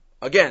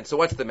 Again, so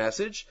what's the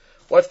message?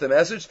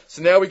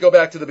 So now we go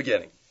back to the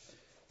beginning.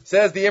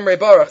 Says the Imrei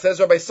Baruch, says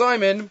Rabbi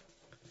Simon,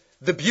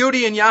 the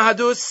beauty in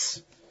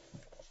Yahadus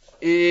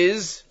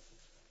is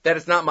that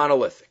it's not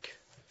monolithic.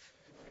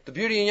 The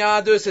beauty in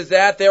Yahadus is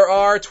that there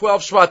are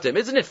 12 Shvatim.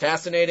 Isn't it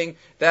fascinating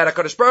that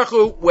HaKadosh Baruch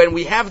Hu, when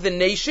we have the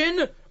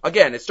nation,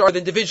 again, it started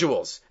with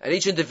individuals, and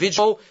each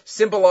individual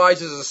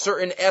symbolizes a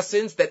certain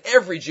essence that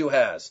every Jew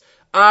has.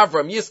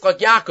 Avram, Yitzchak,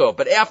 Yaakov.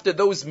 But after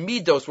those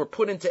midos were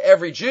put into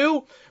every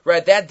Jew,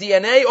 right, that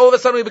DNA, all of a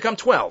sudden we become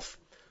 12.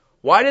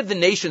 Why did the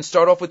nation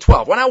start off with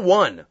 12? Why not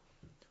one?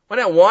 Why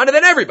not one and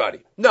then everybody?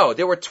 No,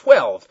 there were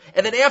 12.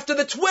 And then after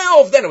the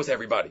 12, then it was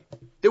everybody.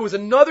 There was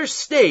another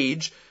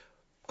stage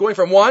going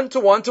from 1 to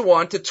 1 to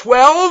 1 to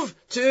 12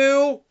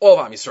 to all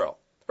of Am Yisrael.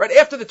 Right?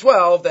 After the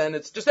 12, then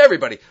it's just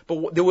everybody.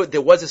 But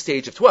there was a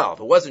stage of 12.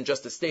 It wasn't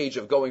just a stage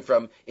of going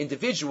from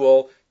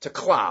individual to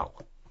klal.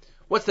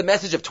 What's the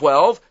message of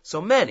 12?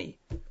 So many.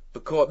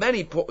 Because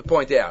many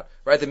point out,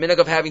 right? The minhag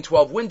of having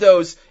 12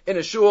 windows in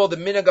a shul, the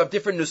minhag of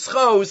different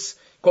nuschos,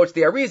 quotes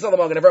the Arizal, the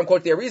Magen Avraham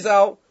quotes the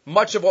Arizal.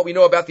 Much of what we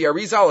know about the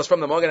Arizal is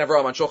from the Magen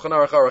Avraham on Shulchan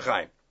Aruch Orach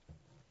Chaim.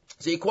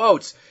 So he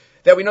quotes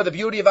that we know the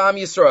beauty of Am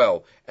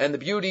Yisrael and the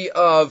beauty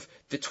of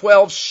the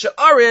 12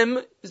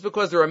 Sha'arim is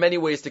because there are many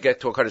ways to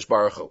get to a Kadosh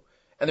Baruch Hu.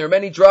 And there are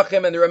many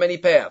drachim and there are many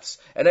paths.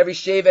 And every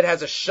shevet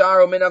has a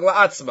sharo minhag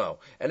la'atzmo.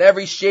 And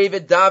every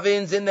shevet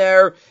davens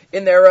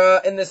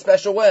in this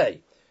special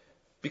way.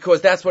 Because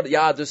that's what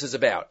Yahadus is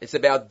about. It's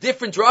about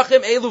different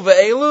drachim, elu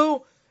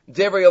ve'elu,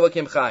 Devrei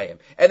Elokim Chaim.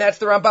 And that's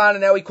the Ramban,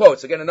 and now he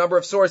quotes, again, a number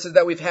of sources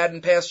that we've had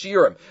in past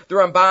shiurim. The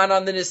Ramban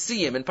on the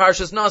Nesiim, in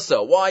Parshas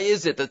Naso. Why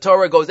is it the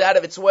Torah goes out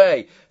of its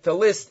way to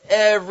list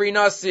every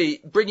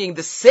Nasi bringing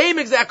the same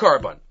exact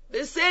carbon?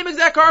 The same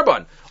exact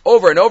carbon.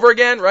 Over and over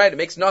again, right? It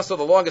makes Naso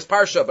the longest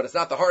Parsha, but it's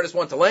not the hardest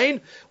one to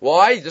lane.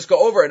 Why? You just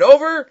go over and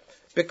over?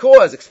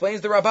 Because,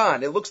 explains the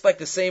Ramban, it looks like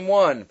the same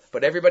one,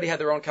 but everybody had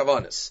their own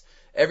kavanas.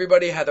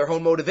 Everybody had their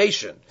own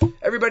motivation.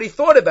 Everybody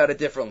thought about it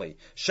differently.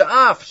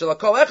 Sha'af,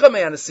 shalakol echa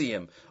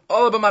me'anasiyim,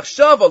 ala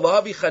b'machshava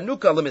lahavi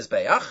chanuka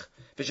lemizbeach,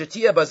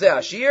 v'shetia bazeh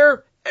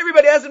ashir.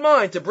 Everybody has in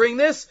mind to bring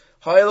this,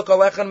 ha'iluk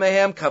alechan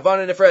mehem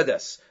kavan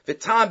nefredes,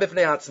 v'tam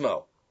b'fnei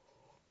atzmo.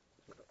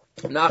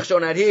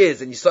 Nachshon had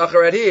his, and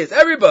Yisachar had his.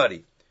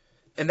 Everybody.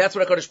 And that's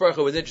what HaKadosh Baruch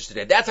Hu was interested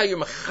in. That's how you're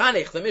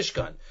mechanech the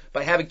Mishkan,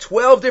 by having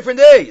 12 different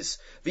days.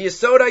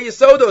 V'yisoda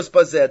yisodos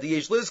bazeh, the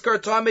yeshlizkar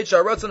tamid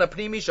sharatzon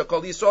apnimi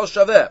shakol Yisrael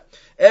shaveh.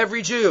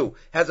 Every Jew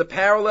has a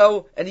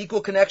parallel and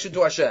equal connection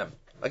to Hashem.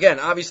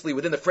 Again, obviously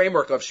within the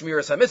framework of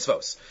Shmiras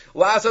HaMitzvos.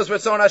 La'asos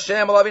ratzon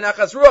Hashem alavi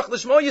nachas ruach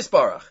l'shmo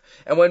yisparach.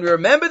 And when we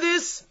remember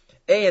this,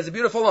 Ein has a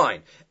beautiful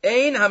line.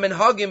 Ein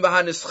ha-minhagim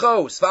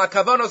v'ha-nischos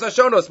v'ha-kavanos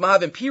ha-shonos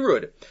mahavim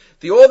pirud.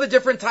 All the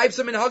different types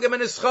of minhagim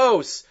and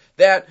nischos,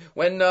 that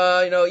when,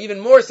 even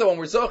more so when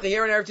we're Zocha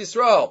here in Eretz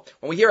Yisrael,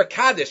 when we hear a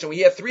Kaddish and we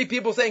hear 3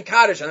 people saying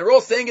Kaddish and they're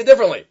all saying it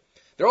differently.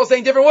 They're all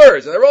saying different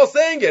words and they're all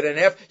saying it, and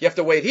you have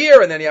to wait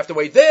here and then you have to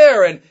wait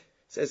there, and it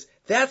says,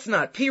 that's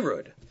not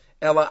pirud.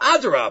 Ela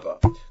adraba.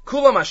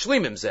 Kula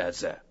mashlimim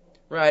zeh.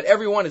 Right?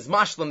 Everyone is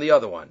mashlim the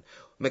other one.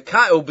 Why are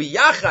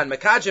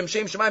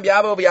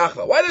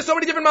there so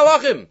many different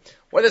malachim?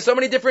 Why are there so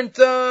many different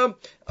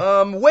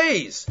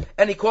ways?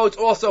 And he quotes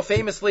also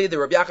famously the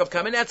Rabbi Yaakov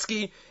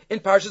Kamenetsky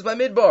in Parshas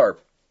Bamidbar,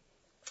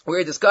 where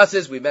he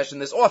discusses, we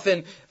mentioned this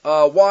often,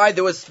 why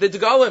there was the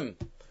Degalim,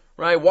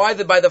 right? Why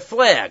by the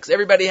flags?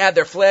 Everybody had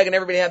their flag and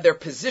everybody had their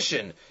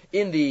position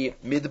in the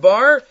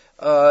Midbar,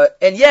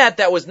 and yet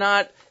that was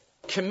not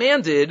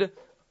commanded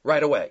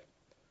right away,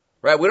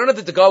 right? We don't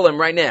have the Degalim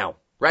right now,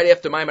 right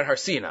after Maimon Har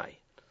Sinai.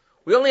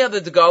 We only have the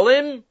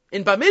Degalim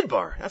in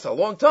Bamidbar. That's a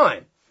long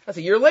time. That's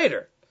a year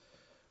later.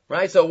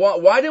 Right? So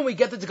why didn't we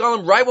get the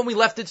Degalim right when we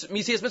left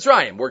Misias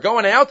Mitzrayim? We're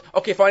going out.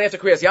 Okay, fine, after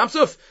Kriyas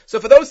Yamsuf. So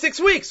for those 6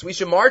 weeks, we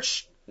should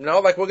march,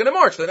 like we're going to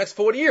march for the next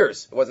 40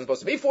 years. It wasn't supposed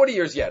to be 40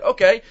 years yet.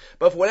 Okay.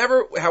 But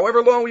for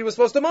however long we were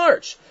supposed to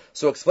march.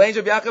 So explains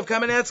Rabbi Yaakov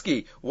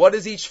Kamenetsky, what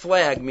does each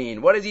flag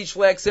mean? What does each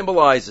flag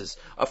symbolizes?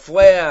 A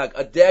flag,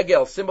 a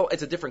degel, symbol,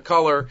 it's a different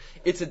color.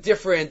 It's a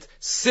different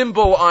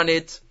symbol on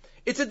it.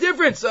 It's a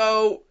difference.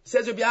 So,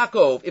 says Rabbi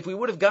Yaakov, if we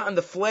would have gotten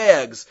the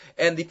flags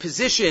and the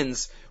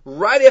positions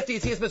right after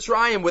Yetzias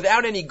Mitzrayim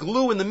without any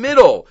glue in the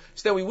middle,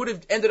 so then we would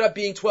have ended up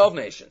being 12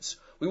 nations.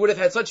 We would have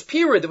had such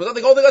period, there was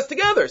nothing holding us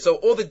together. So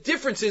all the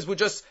differences would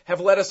just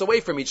have led us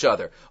away from each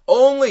other.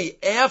 Only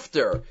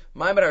after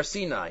Maimon Har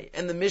Sinai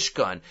and the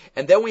Mishkan,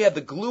 and then we have the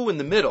glue in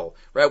the middle,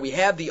 right? We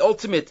have the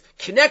ultimate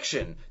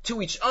connection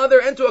to each other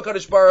and to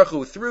HaKadosh Baruch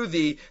Hu through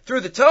the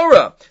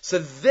Torah. So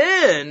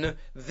then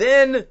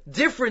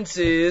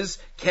differences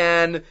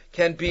can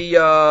be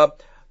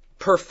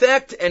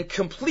perfect and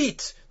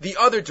complete the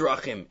other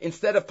drachim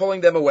instead of pulling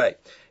them away.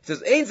 It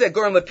says, Ein zeh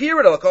gorem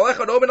lepirud, al kol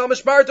echad oben al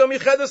mishmarto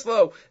michedes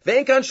lo,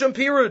 ve'en kan shum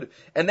pirud.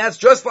 And that's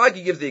just like,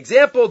 he gives the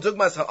example,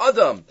 dugmas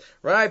ha'adam,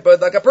 right? But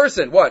like a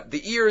person, what?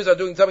 The ears are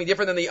doing something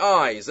different than the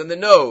eyes, and the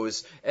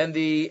nose, and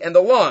the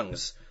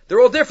lungs. They're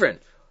all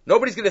different.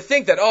 Nobody's going to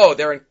think that,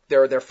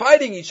 they're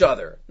fighting each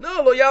other.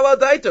 No, lo yala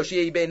daito,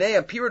 shi'ei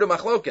beineim pirud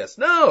u'machlokes.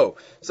 No.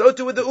 So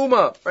too with the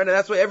Ummah, right? And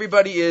that's why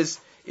everybody is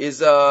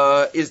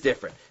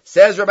different.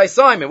 Says Rabbi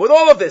Simon, with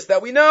all of this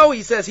that we know,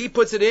 he says he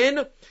puts it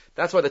in.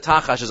 That's why the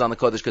Tachash is on the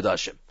Kodesh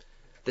Kodashim.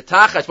 The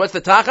Tachash, what's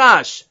the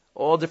Tachash?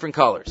 All different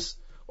colors.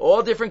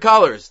 All different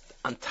colors.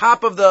 On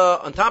top of the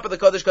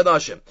Kodesh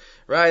Kodashim.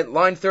 Right?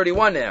 Line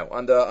 31 now,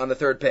 on the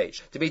third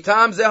page. To be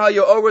tam zeha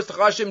yo'orus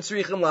tachashim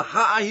tzrichim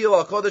laha'ahil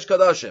al Kodesh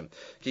Kodashim.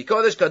 Ki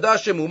Kodesh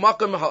Kodashim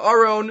u'makam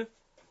ha'aron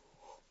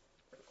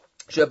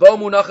shebo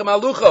munachim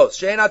aluchos,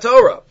 she'en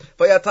ha'torah.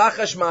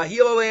 Vayatachash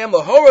ma'ahil aleim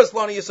lahoros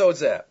lani yisod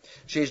zeh.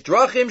 She's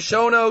drachim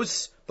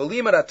shonos,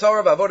 b'limad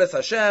ha'torah v'avodas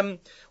Hashem.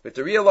 We have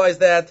to realize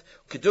that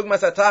kedugmas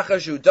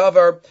ha'tachash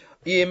u'davar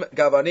im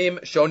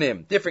gavanim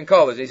shonim. Different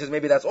colors. And he says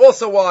maybe that's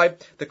also why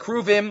the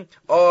kruvim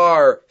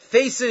are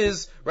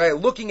faces, right,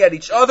 looking at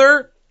each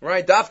other,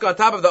 right, dafka on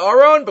top of the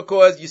aron,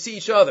 because you see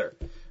each other,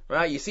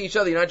 right? You see each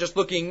other. You're not just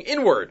looking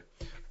inward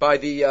by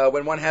the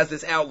when one has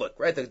this outlook,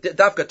 right? The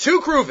dafka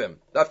two kruvim,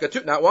 dafka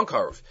two, not one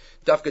karuv,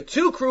 dafka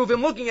two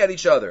kruvim looking at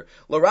each other.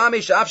 L'rami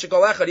sha'af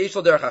shekol echad yesh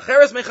lo derech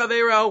acheres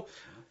mechaveiro.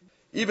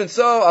 Even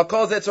so, I'll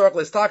call that tzorach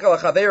l'stakal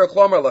l'chaveiro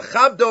klomer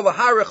l'chabdo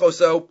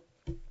l'harechoso,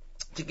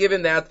 to give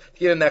him that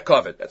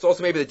covet. That's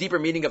also maybe the deeper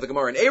meaning of the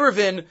Gemara in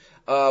Eruvin,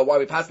 why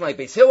we pass like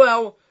Beis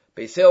Hillel.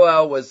 Beis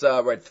Hillel was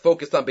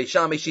focused on Beis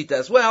Shammai Shita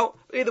as well.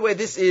 But either way,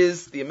 this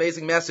is the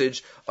amazing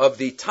message of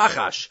the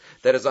Tachash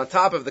that is on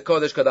top of the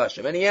Kodesh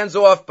Kodashim. And he ends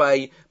off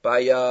by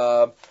he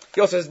also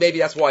says maybe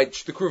that's why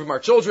the Kruvim are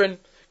children,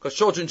 because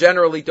children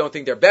generally don't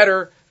think they're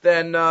better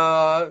than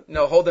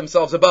hold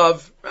themselves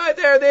above. Right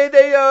there,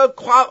 they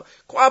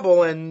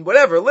quabble and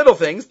whatever little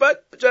things,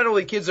 but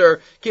generally kids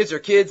are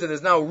kids, and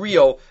there's no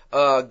real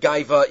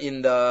gaiva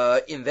in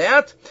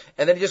that.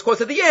 And then he just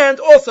quotes at the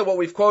end also what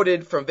we've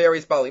quoted from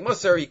various Bali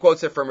Musar. He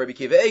quotes it from Rabbi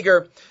Kiva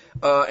Eger,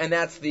 and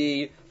that's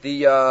the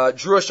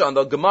drush on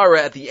the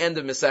Gemara at the end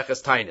of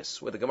Maseches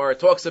Tainus, where the Gemara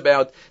talks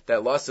about that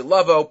Lasid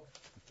Lavo,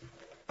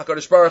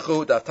 HaKadosh Baruch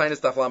Hu, Daf Tainus,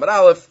 Daf Lamed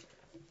Aleph.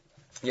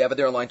 You have it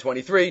there on line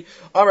 23.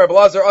 Amar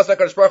Blazer, Asa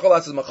Kadosh Baruch Hu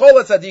lases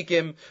machola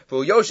tzadikim,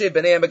 v'hu yoshev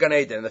b'nei Gan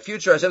Eden. In the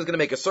future, Hashem is going to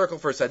make a circle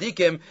for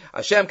tzadikim.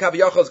 Hashem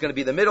Kaviyachol is going to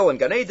be the middle in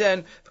Gan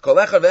Eden.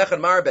 V'kol echad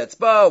ve'echad mar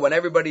betzba, when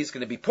everybody's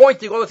going to be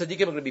pointing, all the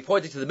tzadikim are going to be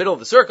pointing to the middle of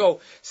the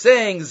circle,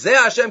 saying, Zeh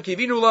Hashem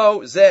kivinu lo.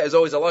 Zeh is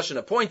always a lashon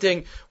of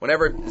pointing.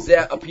 Whenever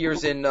Zeh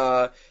appears in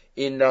the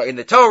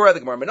Torah, the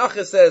Gemara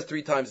Menachos says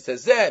 3 times it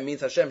says Zeh. It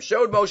means Hashem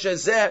showed Moshe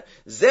Zeh.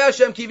 Zeh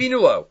Hashem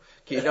kivinu lo.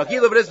 And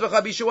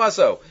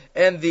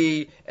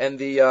the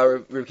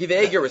Reb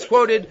Kiva Eger is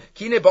quoted,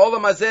 in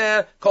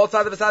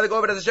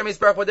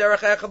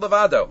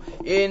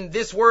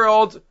this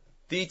world,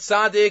 the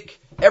tzaddik,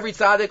 every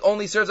tzaddik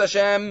only serves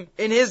Hashem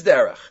in his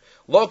derech.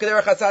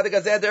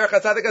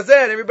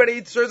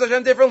 Everybody serves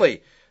Hashem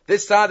differently.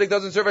 This tzaddik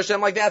doesn't serve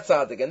Hashem like that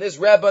tzaddik, and this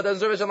Rebbe doesn't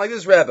serve Hashem like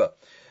this Rebbe.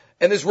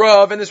 And this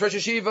Rav and this Rosh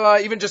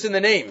Hashiva, even just in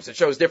the names, it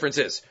shows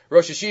differences.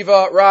 Rosh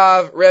Hashiva,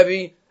 Rav,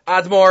 Rebbe,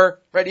 Admor,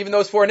 right? Even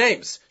those 4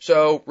 names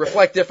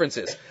reflect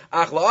differences.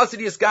 But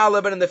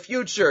in the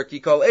future,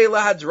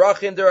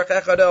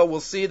 we'll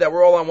see that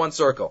we're all on one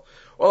circle.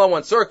 All on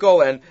one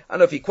circle, and I don't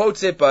know if he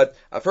quotes it, but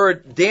I've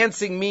heard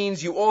dancing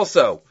means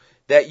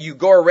that you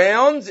go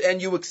around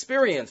and you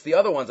experience the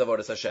other ones of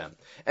Avodas Hashem.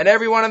 And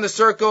everyone in the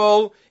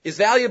circle is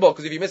valuable,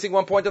 because if you're missing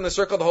one point on the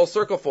circle, the whole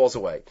circle falls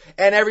away.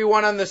 And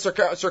everyone on the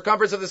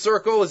circumference of the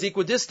circle is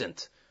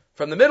equidistant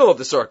from the middle of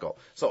the circle.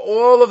 So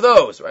all of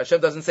those, right?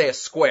 Hashem doesn't say a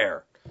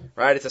square.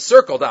 Right, it's a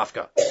circle,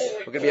 dafka.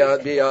 It's going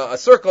to be a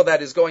circle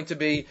that is going to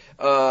be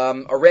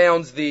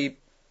around the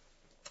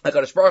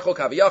HaKadosh Baruch Hu,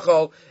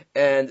 Kaviyachol,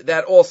 and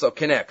that also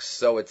connects.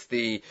 So it's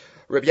the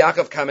Rabbi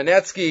Yaakov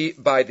Kamenetsky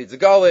by the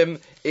Zegalim,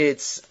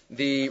 it's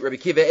the Rabbi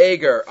Kiva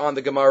Eger on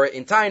the Gemara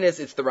in Tainus,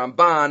 it's the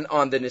Ramban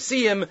on the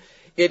Nesiim,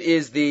 it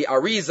is the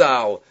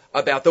Arizal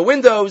about the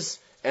windows,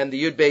 and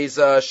the Yud Beis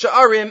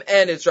Sha'arim,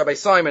 and it's Rabbi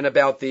Simon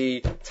about the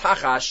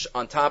Tachash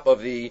on top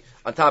of the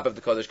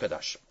Kodesh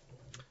Kadash.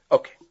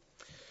 Okay.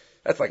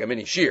 That's like a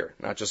mini shir,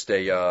 not just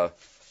a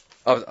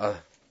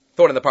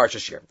thought in the parsha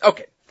shir.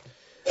 Okay,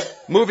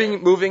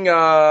 moving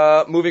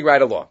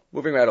right along.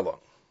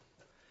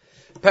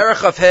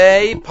 Perach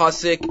Hey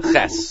pasuk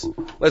ches.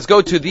 Let's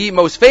go to the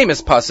most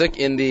famous pasuk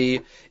in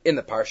the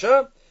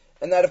parsha,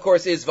 and that of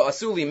course is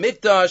Va'asuli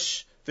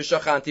mikdash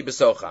v'shachanti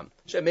b'socham.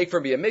 Should make for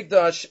me a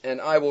mikdash, and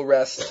I will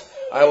rest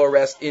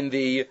in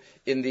it.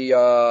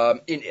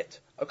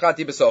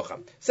 Achanti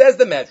b'socham. Says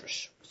the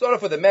Medrash. Start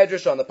off with the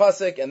Medrash on the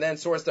pasuk, and then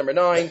source number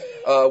 9.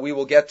 We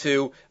will get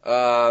to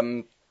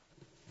the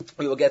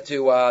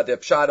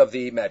pshat of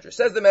the Medrash.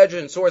 Says the Medrash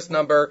in source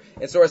number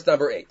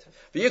 8.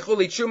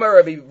 V'yichuli chuma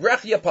Rabbi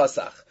Rechia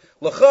pasach.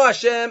 L'cha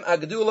Hashem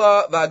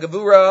agdula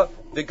v'agavura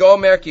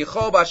v'gomer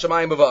kichol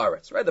b'ashamayim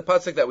v'aretz. Right, the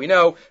pasuk that we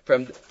know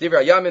from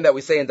Divrei Yamin that we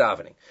say in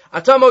davening.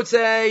 Atamot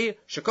say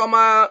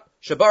shekoma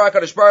shabarak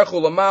Kadosh Baruch Hu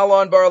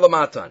l'malon bar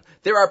l'matan.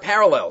 There are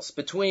parallels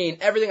between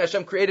everything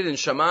Hashem created in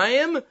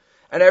Shamayim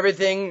and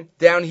everything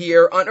down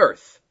here on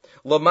earth.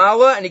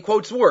 Lamala, and he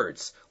quotes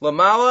words.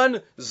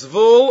 Lamalan,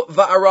 Zvul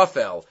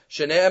va'arafel.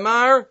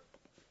 Shene'emar,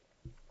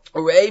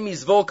 Urei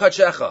mizvul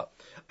kachecha.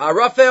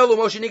 Arafel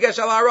u'moshe nigash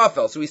al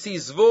arafel. So we see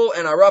Zvul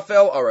and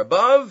Arafel are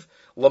above.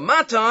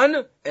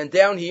 Lamatan, and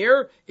down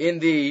here in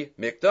the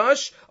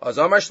Mikdash,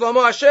 Azamar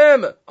Shlomo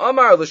Hashem,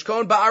 Amar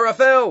Lishkon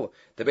ba'arafel.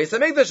 The Beis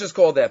HaMikdash is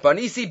called that.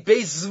 Banisi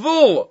Beis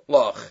Zvul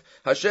lach.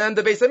 Hashem,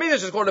 the Beis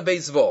HaMikdash is called a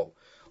Beis Zvul.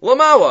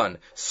 Lamalan,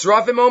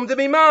 Srafim Omdim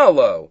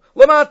Imalo.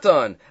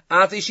 Lamatan,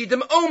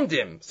 Atishitim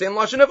Omdim. Same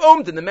lashon of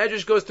Omdim. The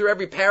Medrash goes through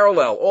every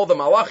parallel. All the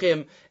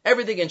Malachim,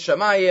 everything in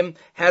Shamayim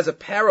has a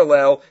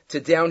parallel to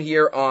down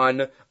here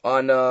on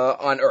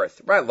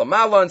earth. Right?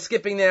 Lamalan,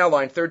 skipping now,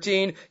 line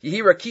 13.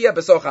 Yehira Kia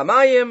Besoch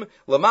Hamayim.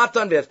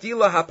 Lamatan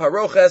Veftila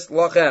Haparoches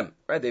Lachem.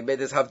 Right? They made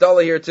this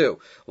Havdalah here too.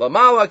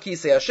 Lamala,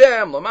 Kisei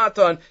Hashem.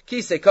 Lamatan,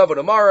 Kisei Kavod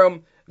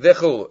Amarim.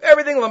 Vechulu.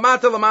 Everything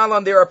Lamata,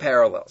 Lamalan, there are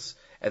parallels.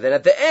 And then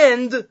at the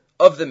end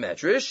of the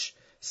Medrash,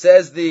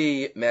 says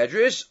the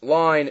Medrash,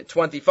 line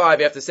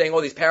 25, after saying all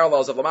these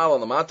parallels of Lamala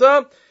and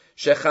Lamata,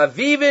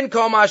 Shechavivin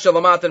koma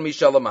shalamatan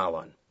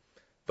mishalamalan.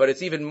 But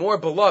it's even more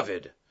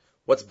beloved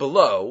what's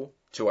below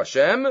to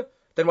Hashem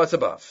than what's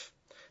above.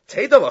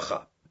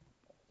 Teidalacha.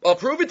 I'll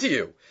prove it to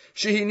you.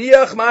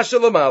 Shehiniach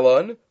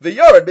mashalamalan,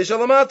 v'yared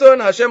bishalamatan.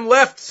 Hashem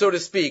left, so to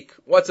speak,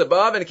 what's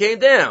above and came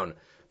down.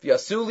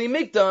 V'yasuli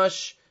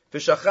mikdash,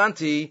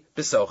 v'shachanti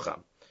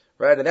b'socham.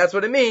 Right, and that's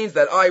what it means,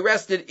 that I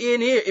rested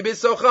in here,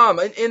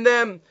 in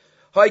them.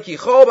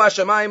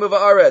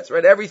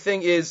 Right,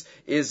 everything is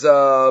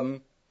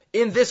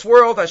in this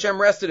world.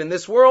 Hashem rested in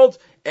this world,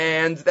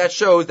 and that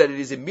shows that it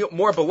is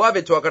more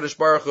beloved to HaKadosh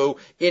Baruch Hu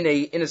in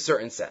a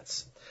certain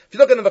sense. If you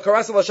look in the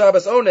Karasel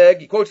HaShabbos Oneg,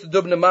 he quotes the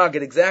Dubna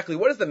Magid exactly.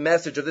 What is the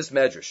message of this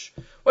Medrash?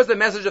 What's the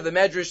message of the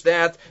Medrash?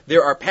 That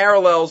there are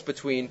parallels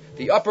between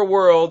the upper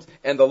world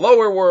and the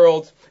lower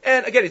world.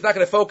 And again, he's not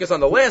going to focus on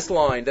the last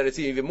line, that it's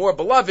even more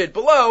beloved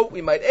below,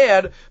 we might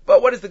add,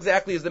 but what is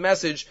exactly is the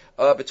message,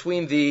 by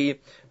the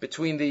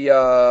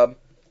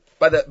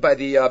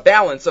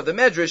balance of the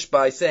Medrash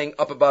by saying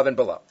up above and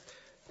below.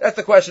 That's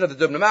the question of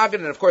the Dubna Magid,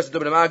 and of course the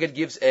Dubna Magid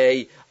gives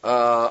a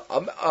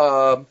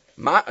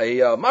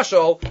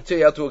mashal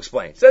to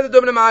explain. Says the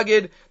Dubna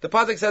Magid, the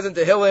pasuk says in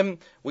Tehillim,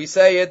 we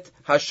say it,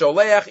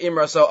 Hasholeach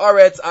imraso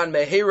aretz an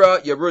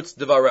mehera yerutz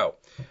devaro.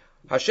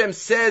 Hashem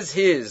says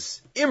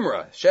his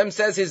imra, Hashem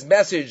says his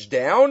message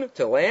down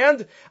to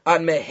land,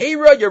 an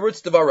mehera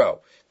yerutz devaro.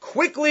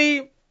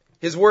 Quickly,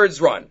 his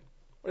words run.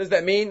 What does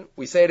that mean?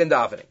 We say it in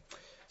davening.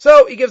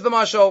 So, he gives the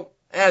mashal,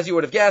 as you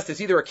would have guessed,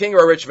 it's either a king or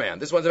a rich man.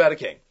 This one's about a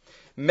king.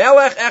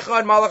 Melech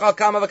echad malach al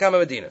kama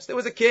v'kama medinas. There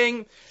was a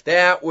king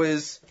that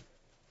was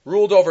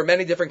ruled over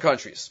many different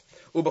countries.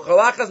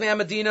 Ubechalachas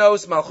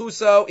me'amedinos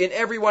malchuso, in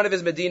every one of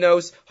his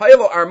medinos,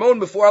 hayelo armon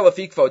before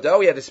alafik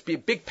fodo, he had this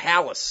big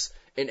palace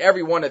in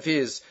every one of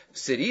his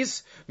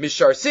cities,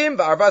 misharsim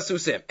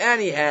v'arvasusim,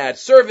 and he had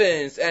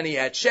servants, and he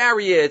had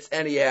chariots,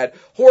 and he had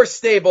horse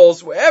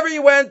stables. Wherever he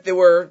went, there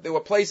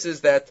were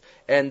places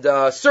and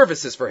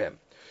services for him.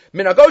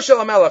 Minago shel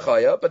hamelech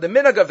haya, but the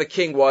minhag of the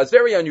king was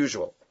very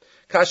unusual.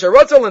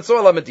 Kasherotza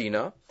l'nsoa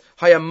la-medina,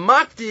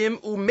 hayamakdim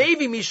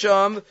umevi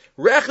misham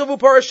rechav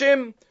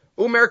uparashim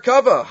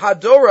umerkava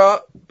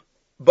hadora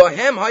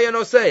bahem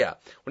hayanoseya.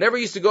 Whenever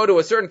he used to go to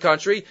a certain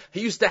country,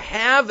 he used to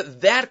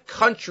have that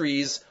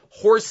country's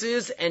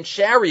horses and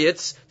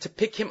chariots to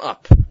pick him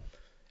up.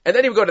 And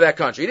then he would go to that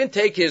country. He didn't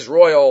take his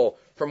royal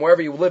from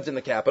wherever he lived in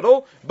the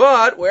capital,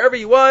 but wherever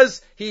he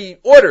was, he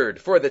ordered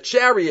for the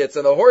chariots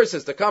and the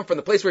horses to come from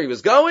the place where he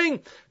was going,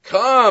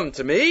 come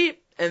to me,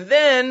 and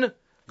then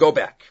go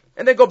back.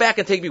 And then go back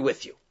and take me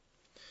with you.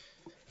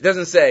 It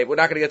doesn't say, we're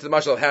not going to get to the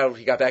mashal of how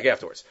he got back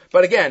afterwards.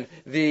 But again,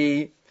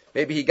 maybe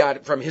he got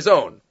it from his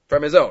own. So,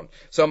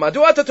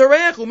 madu'ata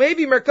tarechu,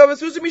 maybe merkava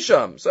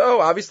misham.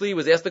 So, obviously, he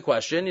was asked the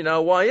question,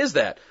 why is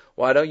that?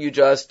 Why don't you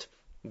just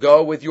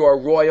go with your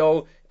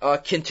royal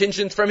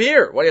contingent from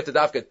here? Why do you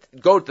have to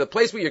go to the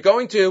place where you're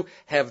going to,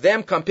 have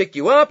them come pick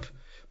you up?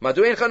 Just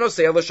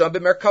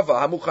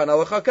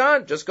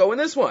go in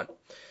this one.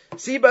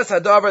 Sibas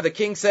hadavar, the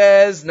king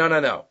says,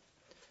 no.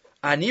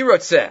 Ani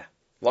rotzeh,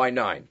 line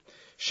 9.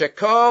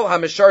 Shekol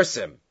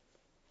hamisharsim.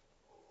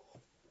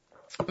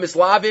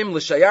 Mislavim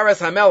l'shayaras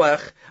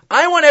hamelech.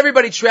 I want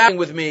everybody traveling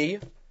with me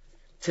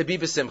to be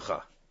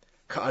b'simcha.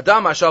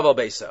 Ka'adam ashav al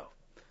beiso.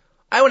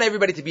 I want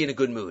everybody to be in a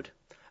good mood.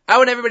 I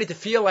want everybody to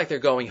feel like they're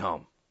going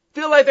home.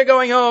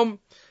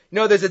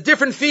 There's a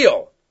different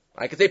feel.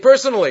 I can say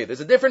personally,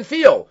 there's a different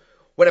feel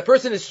when a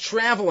person is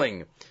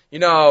traveling,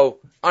 on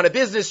a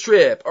business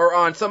trip or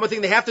on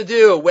something they have to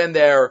do when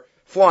they're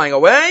flying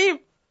away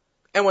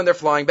and when they're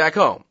flying back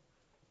home.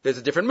 There's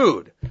a different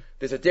mood.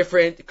 There's a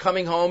different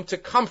coming home to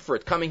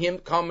comfort,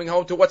 coming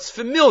home to what's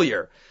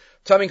familiar,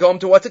 coming home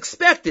to what's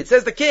expected.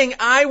 Says the king,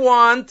 I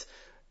want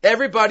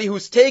everybody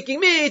who's taking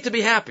me to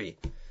be happy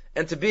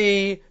and to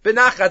be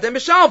benachat and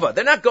beshalva.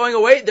 They're not going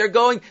away.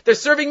 They're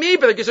serving me,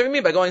 but they're serving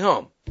me by going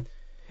home.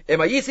 If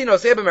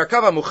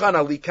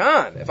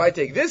I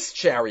take this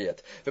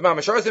chariot, they're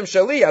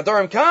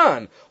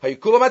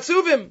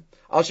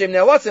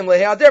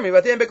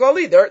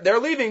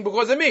leaving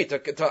because of me,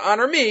 to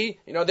honor me.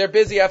 They're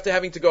busy after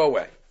having to go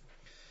away.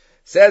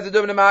 Says the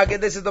Dubna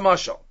Magid, this is the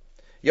mashal.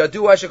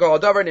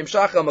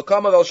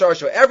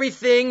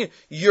 Everything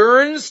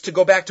yearns to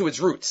go back to its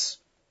roots.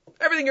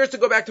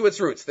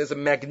 There's a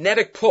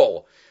magnetic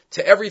pull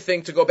to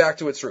everything to go back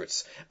to its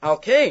roots. So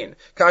many times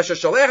the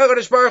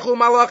Kadosh Baruch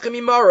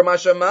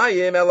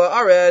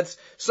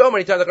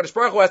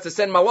Hu has to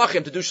send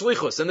malachim to do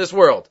shlichus in this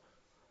world.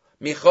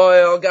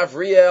 Michael,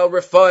 Gavriel,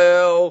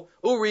 Raphael,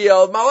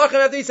 Uriel, malachim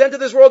have to be sent to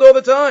this world all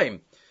the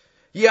time.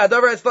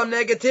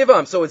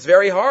 So it's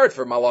very hard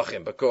for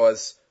malachim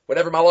because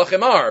whatever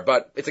malachim are,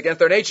 but it's against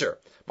their nature.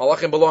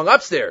 Malachim belong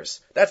upstairs.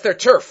 That's their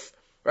turf,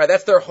 right?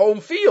 That's their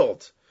home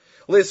field.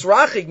 You know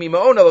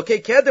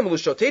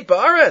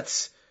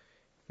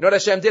what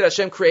Hashem did?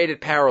 Hashem created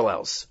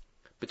parallels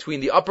between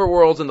the upper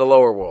worlds and the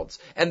lower worlds.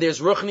 And there's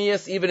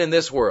ruchnius even in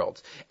this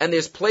world. And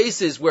there's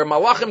places where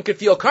malachim could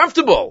feel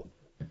comfortable.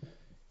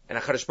 And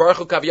HaKadosh Baruch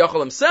Hu Kaviyachol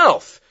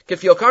himself could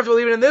feel comfortable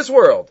even in this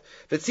world.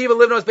 The Tziva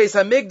Livnos Beis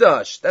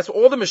HaMikdash. That's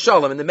all the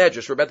Mishalim in the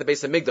Medrash were about the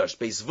Beis HaMikdash.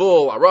 Beis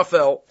Vul,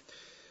 Arafel.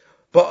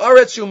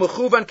 Ba'aretz shu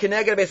mechuvan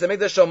keneged Beis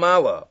HaMikdash shel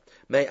Mala.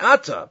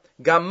 Me'ata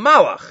gam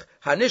malach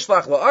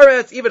hanishlach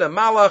la'aretz, even a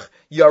malach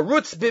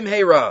yarutz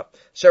bimheira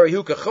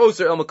sherihu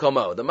kachoser el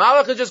makomo. The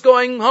malach is just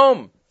going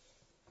home,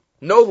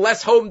 no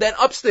less home than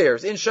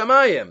upstairs in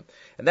Shamayim,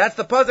 and that's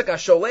the pasuk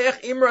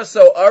Hasholeach imra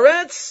so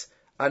aretz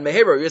an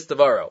meheira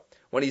yistavaro.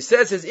 When he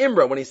says his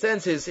imra, when he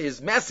sends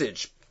his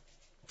message,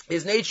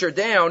 his nature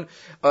down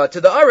to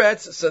the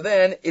aretz, so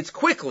then it's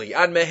quickly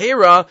an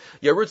meheira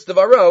yarutz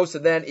davaro. So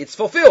then it's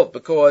fulfilled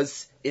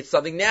because it's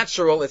something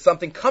natural, it's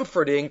something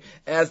comforting,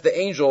 as the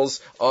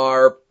angels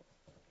are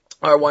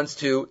ones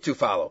to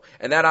follow.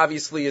 And that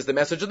obviously is the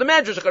message of the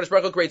Medrash. HaKadosh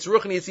Baruch Hu creates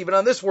ruchnius even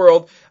on this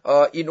world,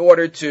 in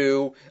order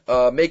to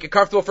make it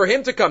comfortable for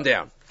him to come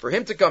down. for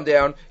him to come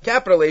down,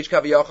 capital H,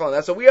 Kaviyachal, and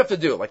that's what we have to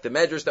do, like the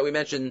medrash that we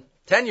mentioned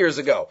 10 years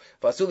ago.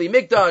 Vasuli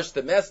Mikdash,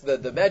 the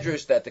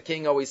medrash that the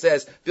king always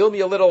says, build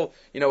me a little,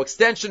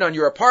 extension on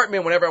your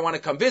apartment whenever I want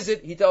to come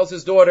visit. He tells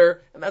his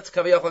daughter, and that's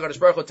Kaviyachal HaKadosh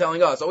Baruch Hu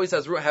telling us, always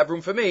have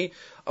room for me,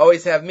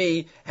 always have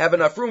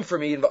enough room for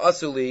me in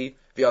Vasuli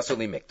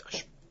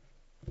Mikdash.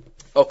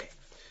 Okay.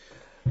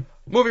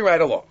 Moving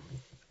right along.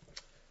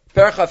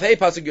 Perach Hey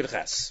Pasuk Yud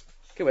Ches.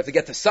 Okay, we have to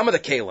get to some of the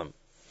Kalim.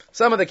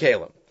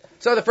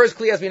 So the first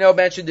kli, as we know,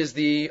 mentioned is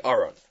the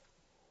Aron.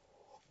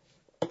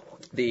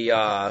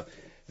 The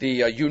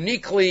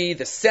uniquely,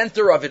 the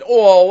center of it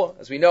all.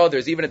 As we know,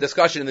 there's even a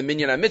discussion in the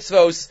Minyan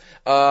HaMitzvos,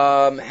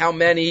 how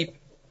many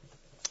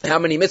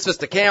mitzvahs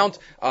to count,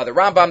 the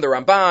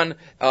Ramban,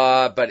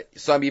 but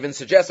some even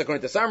suggest,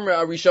 according to some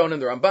Rishonim,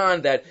 the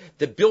Ramban, that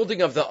the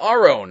building of the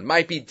Aron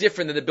might be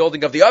different than the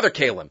building of the other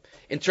Kalim.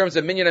 In terms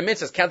of Minyan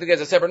HaMitzvahs, counted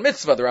as a separate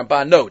mitzvah, the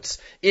Ramban notes,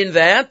 in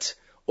that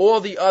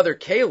all the other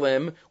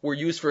Kalim were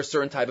used for a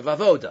certain type of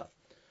avoda.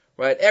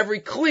 Right? Every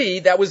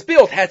kli that was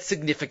built had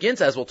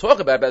significance, as we'll talk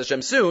about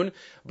Hashem soon,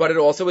 but it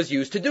also was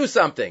used to do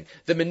something.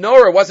 The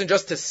menorah wasn't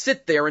just to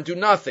sit there and do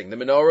nothing. The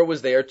menorah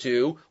was there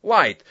to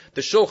light.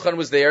 The shulchan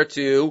was there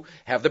to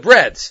have the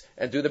breads,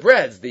 and do the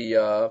breads.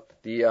 The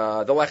lechem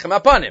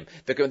apanim.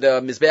 The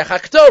mizbeach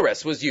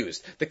haktoras was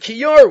used. The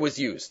kiyor was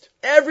used.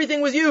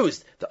 Everything was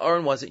used. The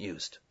aron wasn't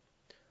used.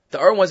 The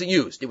Aron wasn't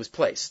used. It was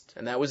placed.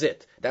 And that was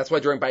it. That's why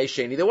during Bayis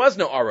Sheni there was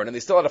no Aron, and they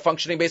still had a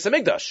functioning Beis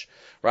HaMikdash.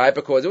 Right?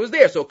 Because it was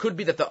there. So it could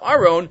be that the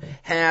Aron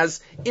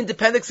has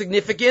independent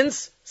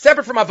significance,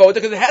 separate from Avoda,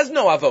 because it has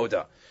no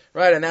Avoda.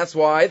 Right? And that's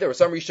why there were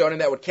some Rishonim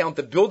that would count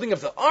the building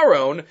of the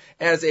Aron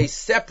as a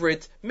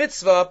separate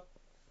mitzvah,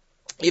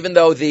 even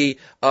though the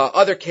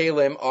other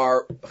kalim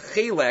are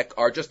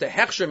just a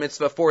hechsher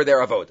mitzvah for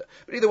their avoda.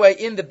 But either way,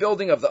 in the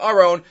building of the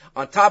aron,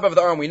 on top of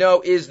the aron we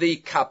know is the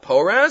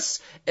kaporas,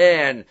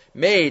 and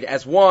made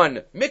as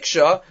one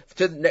miksha,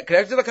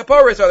 connected to the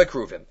kaporas are the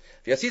kruvim.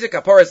 The Yasiza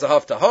kaporas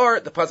zahav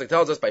tahar, the pasuk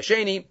tells us by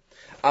Sheni,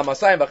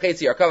 amasayim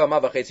v'chetzi yarkav, ama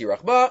v'chetzi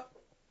rachba,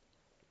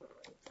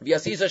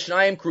 V'yasiza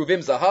shnayim kruvim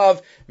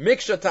zahav,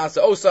 miksha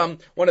tasa osam,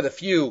 one of the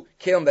few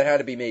kalim that had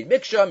to be made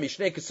miksha,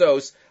 mishnei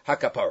kisos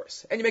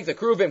hakaparis. And you make the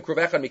kruvim,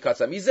 kruvechan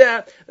mikatza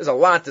mizeh. There's a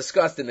lot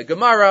discussed in the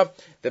Gemara,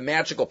 the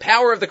magical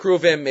power of the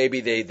kruvim.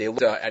 Maybe they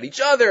looked at each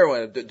other,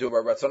 when do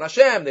a ratzon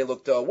Hashem, they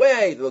looked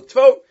away, they looked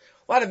tfot.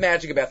 A lot of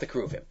magic about the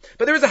kruvim.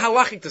 But there is a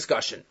halachic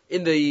discussion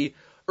in the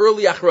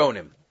early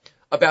achronim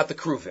about the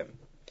kruvim.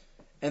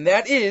 And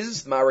that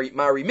is, Mari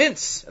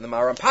Mintz and the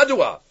Maram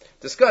Padua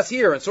discuss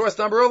here in source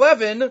number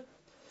 11.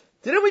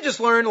 Didn't we just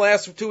learn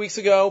 2 weeks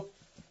ago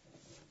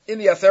in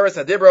the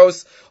Aseres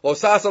Hadibros, Lo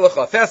Sasa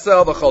L'Chal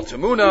Fesel L'Chal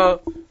Temuna,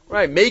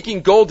 right?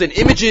 Making golden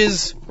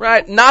images,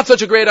 right? Not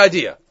such a great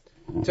idea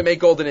to make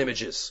golden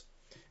images.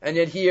 And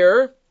yet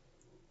here,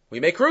 we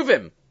make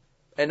kruvim.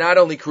 And not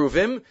only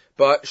kruvim,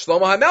 but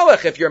Shlomo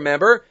HaMelech, if you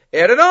remember,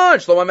 added on.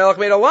 Shlomo HaMelech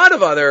made a lot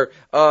of other,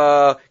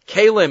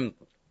 kalim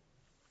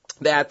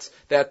that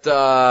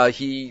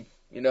he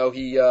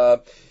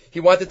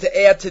wanted to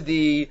add to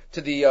the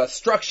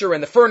structure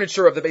and the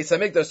furniture of the Beis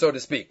Hamikdash, so to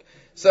speak.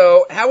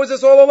 So how is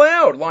this all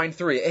allowed? Line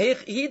 3.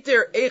 Right,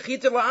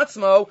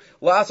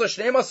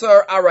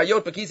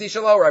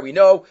 we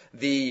know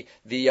the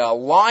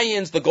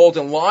lions, the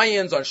golden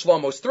lions on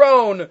Shlomo's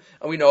throne,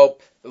 and we know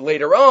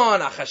later on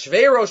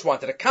Achashverosh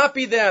wanted to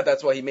copy that.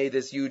 That's why he made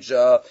this huge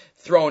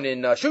throne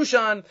in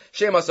Shushan.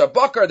 Shemasar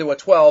Bakar, there were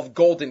 12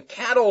 golden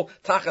cattle,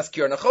 Tachas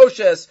Kir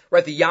Nachoshes,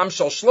 right, the Yam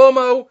Shel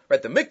Shlomo,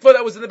 right, the mikvah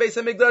that was in the Beis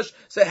Hamikdash.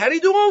 So how do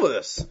you do all of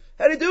this?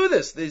 How do you do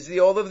this?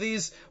 All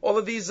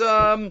of these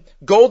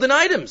golden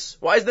items.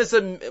 Why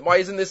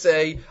isn't this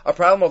a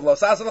problem of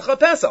Losas and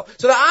Pesel?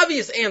 So the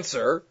obvious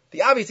answer,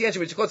 which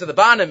is close to the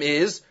bottom,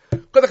 is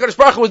because the Kadosh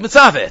Baruch Hu was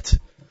mitzavet,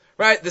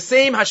 right? The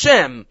same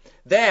Hashem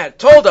that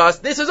told us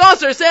this is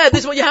Aser said this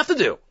is what you have to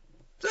do.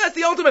 So that's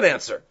the ultimate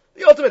answer.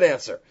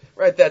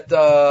 Right? That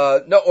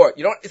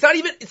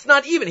it's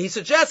not even. He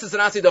suggests it's an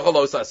Asi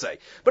Dochalos Aseh,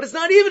 but it's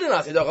not even an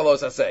Asi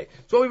Dochalos Aseh.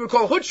 It's what we would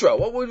call Hutra,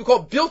 what we would call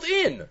built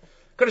in.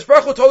 Kadosh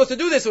Baruch Hu told us to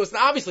do this, so it's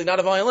obviously not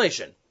a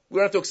violation. We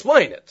don't have to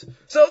explain it.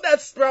 So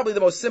that's probably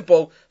the most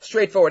simple,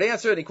 straightforward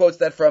answer, and he quotes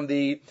that from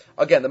the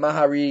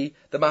Mahari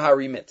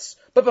Mitz.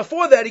 But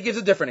before that, he gives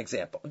a different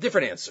example, a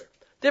different answer.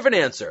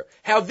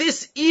 How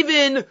this,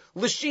 even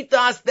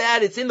l'shitas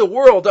that it's in the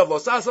world of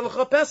Losas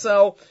L'Cha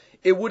Pesel,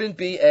 it wouldn't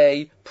be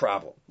a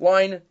problem.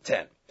 Line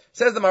 10.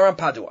 Says the Maram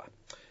Padua.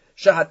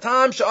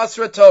 Shahatam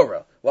Sha'asra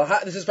Torah.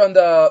 This is from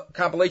the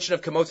compilation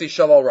of Kamotzi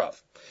Shalal Rav.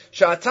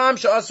 Shahatam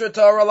Sha'asra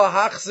Torah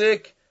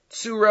lahachzik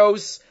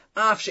tsuros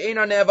af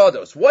she'enar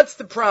ne'avados. What's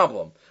the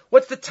problem?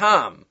 What's the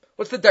tam?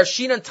 What's the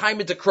darshin and time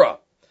dekra?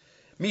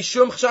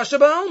 Mishum chshasha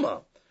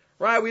ba'alma.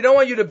 Right? We don't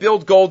want you to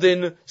build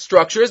golden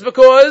structures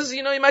because,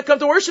 you might come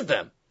to worship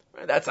them.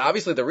 Right? That's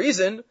obviously the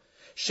reason.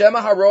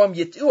 Shema haroam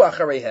yitu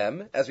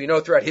acharehem, as we know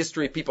throughout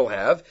history people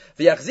have.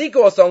 V'yachziku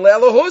osam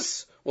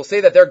le'elohus. We'll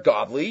say that they're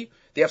godly.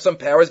 They have some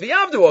powers.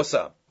 V'yavdu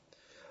osam.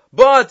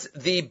 But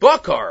the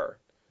bakar,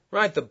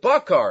 right? The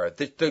bakar,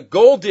 the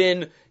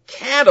golden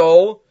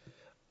cattle,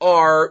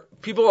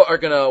 people are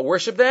going to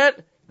worship that,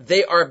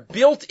 they are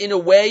built in a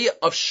way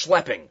of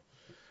schlepping,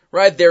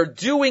 right? They're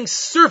doing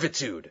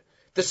servitude.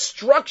 The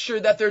structure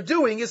that they're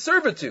doing is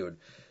servitude.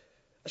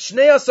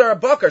 Shnei asar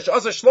bakar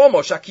she'asa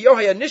Shlomo shakiyor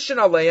haya nishin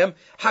aleim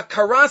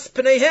hakaras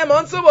pneihem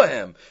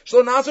ansabahem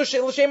shlo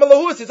nasu l'shem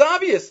elahus. It's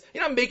obvious.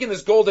 You're not making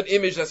this golden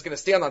image that's going to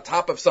stand on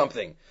top of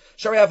something.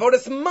 Shari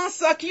avodas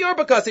masa kiyor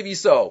because if you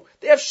so,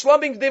 they have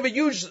shlubbing. They have a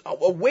huge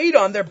weight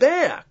on their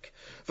back.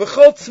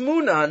 V'chol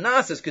tzmuna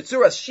nasis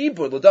kitzuras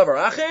shibud l'davar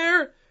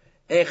acher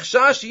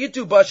echshash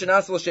yitu ba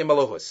shenas l'shem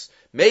elahus.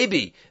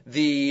 Maybe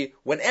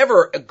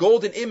whenever a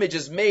golden image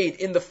is made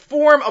in the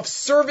form of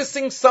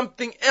servicing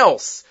something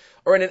else,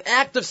 or in an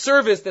act of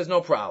service, there's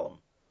no problem.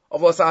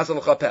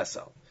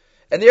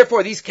 And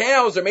therefore, these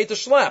cows are made to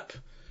schlep.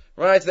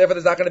 Right? So therefore,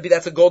 there's not going to be,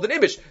 that's a golden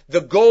image. The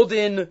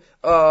golden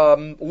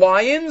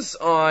lions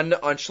on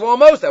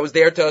Shlomos, that was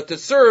there to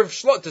serve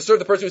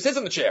the person who sits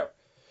in the chair.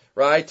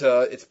 Right?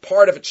 It's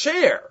part of a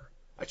chair.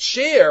 A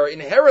chair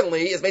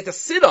inherently is made to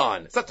sit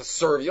on. It's not to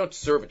serve. You don't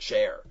serve a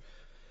chair.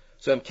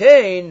 So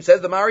Kane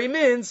says the Mari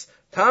means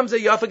Tamze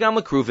Yafagam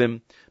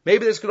Lekruvim.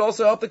 Maybe this could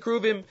also help the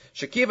Kruvim.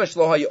 Shakiva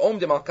Shloha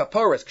Yomdim Al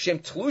Kaporas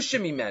Kshem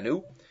Tlushim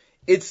Imenu.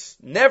 It's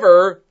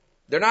never,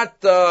 they're not,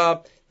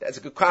 that's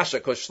a good kasha,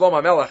 because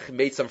Shlomo Melech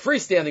made some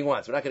freestanding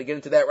ones. We're not going to get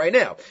into that right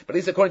now. But at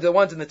least according to the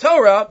ones in the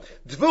Torah,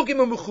 Dvukim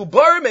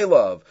Umuchubar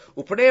Melav,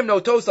 Upaneim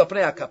Notos Al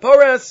Pnei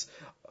Kaporas.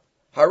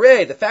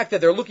 Hare, the fact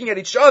that they're looking at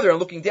each other and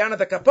looking down at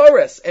the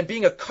Kaporas and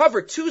being a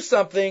cover to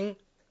something.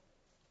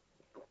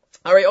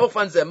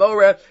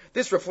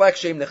 This reflects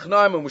Shem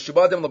Nechnaim and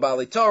Mushubadim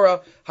Labali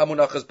Torah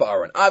Hamunachas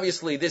Ba'aron.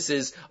 Obviously, this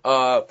is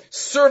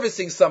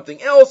servicing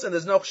something else, and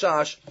there's no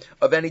chash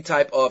of any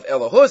type of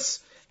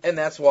Elohus, and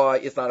that's why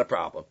it's not a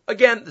problem.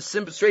 Again, the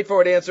simple,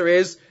 straightforward answer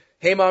is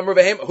Hu Amar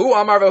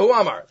Vehu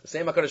Amar. The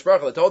same Hakadosh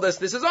Baruch Hu told us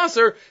this is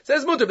Aser,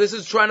 says Mutter. This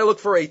is trying to look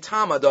for a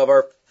Tama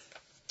Davar.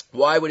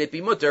 Why would it be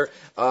Mutter?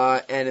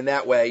 And in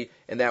that way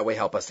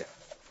help us out.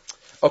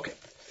 Okay.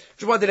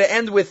 Just wanted to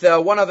end with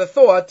one other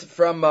thought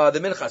from the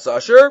Minchas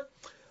Asher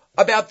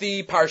about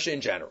the Parsha in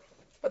general.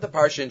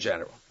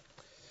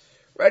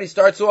 Right, he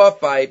starts off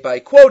by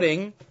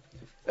quoting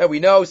that we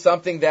know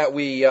something that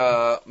we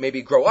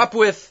maybe grow up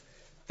with,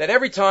 that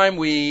every time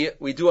we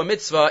do a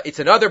mitzvah, it's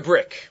another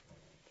brick.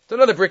 It's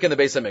another brick in the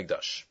Beis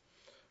HaMikdash.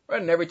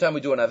 Right, and every time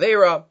we do an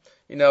Aveira,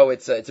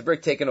 it's a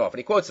brick taken off. And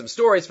he quotes some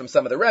stories from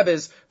some of the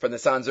Rebbes, from the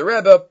Sanzer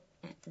Rebbe,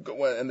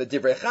 and the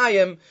Divrei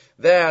Chaim,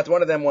 that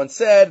one of them once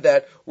said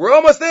that we're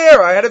almost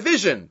there. I had a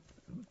vision.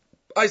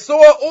 I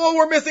saw all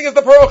we're missing is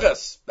the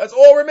parochas. That's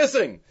all we're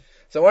missing.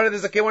 So one of the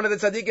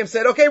tzaddikim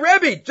said, okay,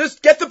 Rebbe,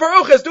 just get the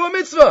parochas, do a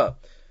mitzvah.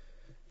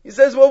 He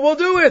says, well, we'll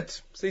do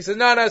it. So he says,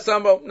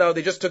 no,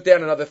 they just took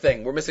down another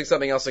thing. We're missing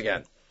something else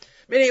again.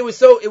 Meaning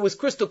it was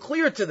crystal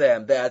clear to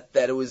them that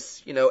it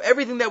was,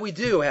 everything that we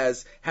do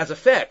has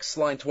effects.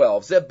 Line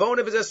 12. Zeb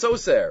bonav is a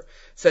soser.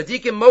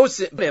 Tzadikim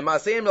mosim,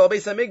 asayim al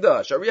beis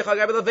hamikdash. Ariach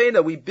hagav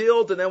levena. We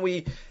build and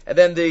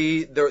then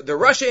the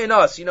Rasha in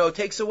us,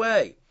 takes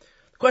away.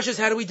 The question is,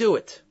 how do we do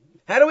it?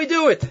 How do we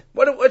do it?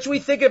 What should we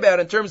think about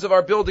in terms of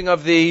our building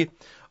of the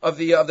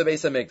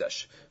Beis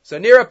Hamikdash? So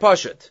Nira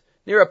Pashut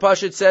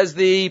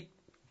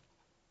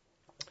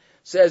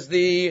says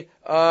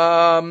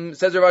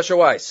Rav Asher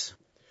Weiss.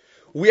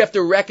 We have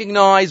to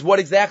recognize what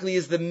exactly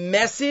is the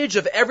message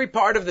of every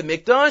part of the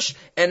Mikdash,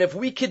 and if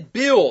we could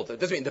build,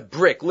 it doesn't mean the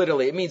brick,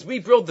 literally, it means we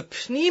build the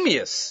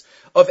pneumius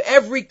of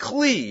every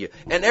kli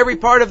and every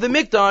part of the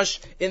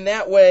Mikdash, in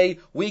that way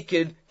we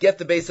could get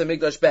the Beis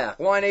HaMikdash back.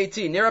 Line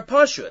 18, Nira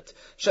Pashut,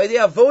 Shaydei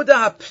Avoda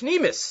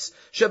HaPnimis,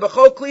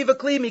 Shebachol Kli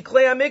V'Kli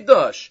Miklei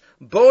HaMikdash,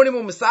 Bonim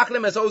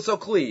U'Mesachlim as also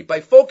Kli. By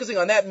focusing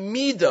on that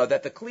midah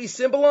that the Kli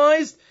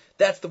symbolized,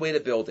 that's the way to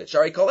build it.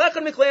 Shari kol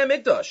echon miklei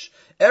hamikdash.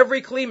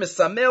 Every kli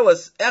misamel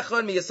es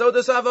echon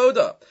miyasodos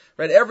avoda.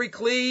 Right? Every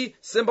kli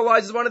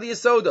symbolizes one of the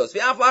yasodos.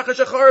 V'af lachar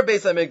shachar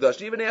beis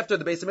hamikdash. Even after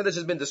the Beis Hamikdash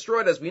has been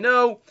destroyed, as we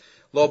know,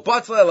 lo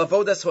batla el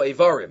avodas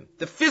ha'evarim.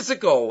 The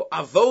physical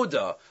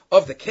avoda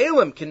of the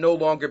kalim can no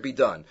longer be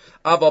done.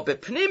 Aval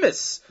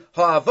bepnimis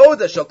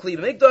ha'avoda shel kli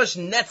hamikdash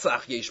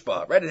netzach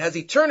yeshba. Right? It has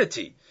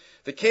eternity.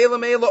 The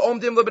kalim eila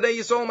omdim lebedei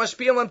yisrael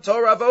mashpiel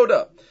Torah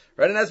avoda.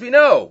 Right, and as we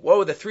know, what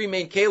were the three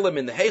main kalim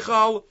in the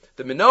Heichal?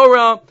 The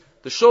menorah,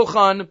 the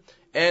shulchan,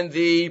 and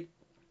the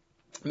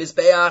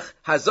Mizbeach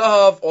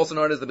HaZahav, also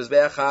known as the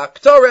Mizbeach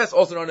HaKtores,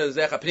 also known as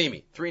the Mizbeach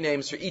HaPnimi. Three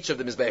names for each of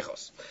the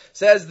Mizbechos.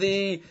 Says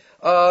the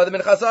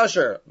Minchas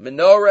Asher,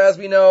 menorah, as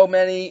we know,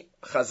 many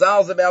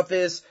chazals about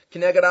this,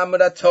 Kineged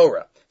Amidat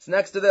Torah. It's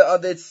next to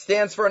it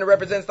stands for and it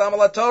represents the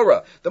Amidat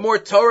Torah. The more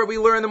Torah we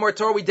learn, the more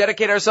Torah we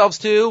dedicate ourselves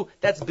to,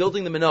 that's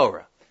building the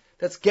menorah.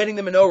 That's getting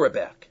the menorah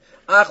back.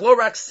 Ach lo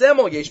rak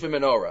semol yesh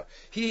b'menorah.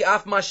 He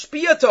af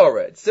mashpia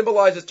Torah. It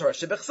symbolizes Torah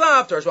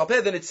shebechsav, Torah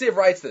shbalpeh. The Netziv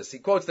writes this. He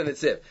quotes the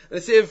Netziv. The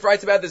Netziv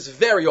writes about this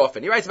very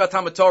often. He writes about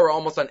Talmud Torah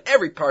almost on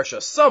every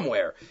parsha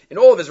somewhere in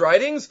all of his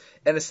writings,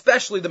 and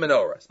especially the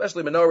menorah.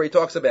 Especially menorah he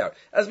talks about.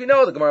 As we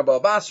know, the Gemara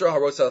Bava Basra,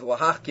 Harosa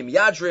lahach kim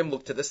yadrim,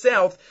 look to the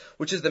south,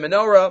 which is the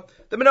menorah.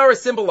 The menorah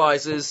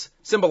symbolizes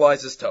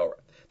Torah.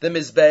 The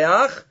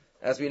Mizbeach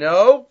as we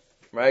know,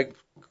 right?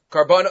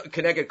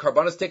 Connected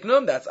karbanos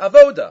tiknum, that's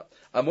avoda.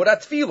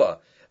 Amurat tefillah.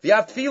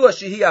 V'av tefillah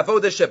shehi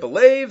avoda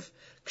shebelev,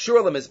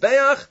 kshur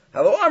lemizbeach,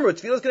 halo amru,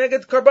 tefillah is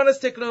connected karbanos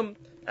tiknum.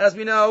 As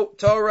we know,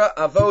 Torah,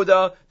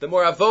 avoda, the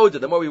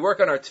more we work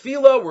on our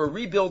tefillah, we're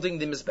rebuilding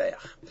the mizbeach.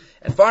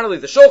 And finally,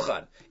 the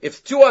shulchan.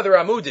 If two other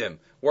amudim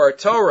were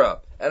Torah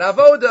and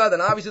avoda,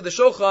 then obviously the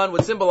shulchan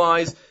would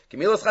symbolize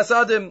Gemilas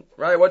Chasadim,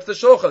 right? What's the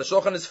shulchan? The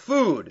shulchan is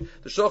food.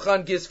 The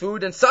shulchan gives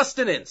food and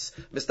sustenance.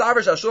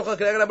 Mistavish shulchan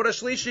connected avoda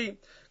shlishi.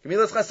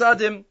 Gemilas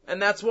Chasadim,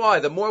 and that's why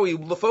the more we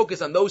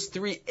focus on those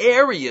three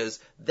areas,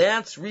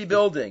 that's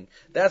rebuilding.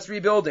 That's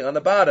rebuilding on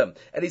the bottom.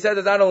 And he said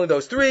there's not only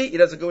those three, he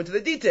doesn't go into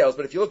the details,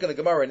 but if you look in the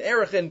Gemara in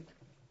Erechin,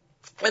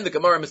 and the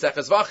Gemara in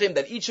Maseches Vachim,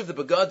 that each of the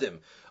begadim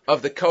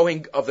of the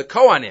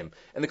Kohanim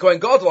and the Kohen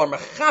Gadol are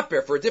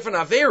mechaper for a different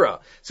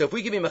avera. So if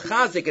we can be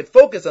mechazik and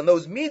focus on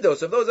those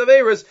midos of those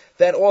averas,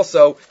 that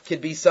also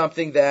could be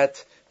something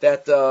that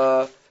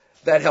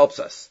helps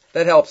us.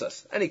 That helps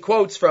us. And he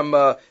quotes from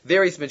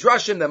various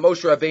midrashim that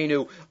Moshe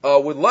Rabbeinu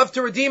would love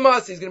to redeem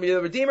us. He's going to be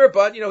the redeemer,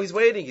 but he's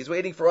waiting. He's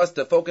waiting for us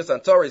to focus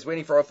on Torah. He's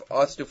waiting for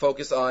us to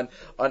focus on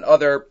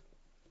other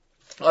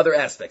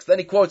aspects. Then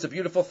he quotes a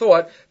beautiful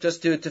thought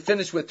just to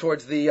finish with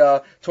towards the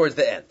end.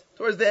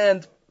 Towards the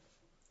end,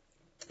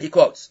 he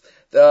quotes.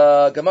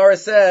 The Gemara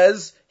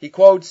says, he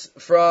quotes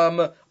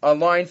from on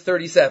line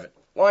 37.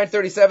 Line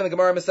 37, the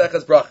Gemara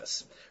Maseches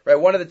Brachas. Right,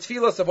 one of the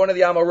tefillos of one of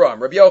the Amoram,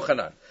 Rabbi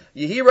Yochanan.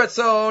 Yehi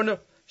ratzon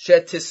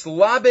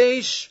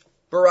shetislabesh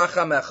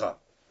barachamecha,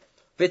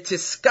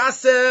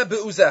 v'tiskase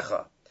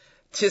be'uzecha,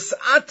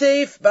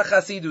 tisatef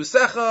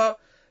b'chasidusecha,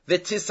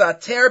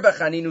 v'tisater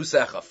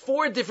b'chaninusecha.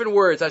 4 different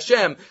words.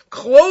 Hashem,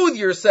 clothe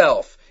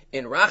yourself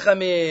in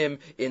rachamim,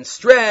 in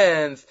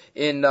strength,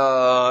 in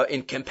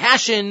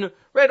compassion.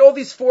 Right, all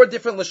these 4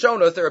 different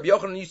lashonos that Rabbi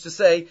Yochanan used to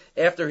say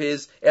after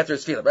his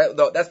tefillah. Right,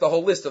 that's the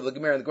whole list of the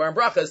Gemara and the Gemara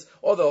Brachas.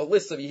 All the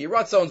lists of Yehi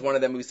Ratzons. One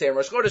of them we say in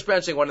Rosh Chodesh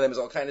branching. One of them is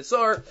all kind of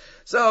sore.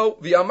 So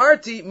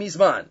v'amarti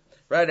mizman.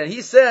 Right, and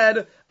he said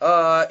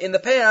in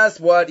the past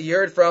what he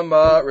heard from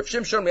Rav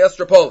Shimshon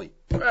Me'Estropoli.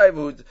 Right,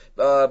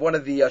 one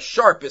of the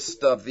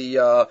sharpest of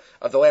the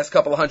last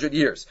couple of hundred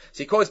years.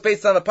 So he quotes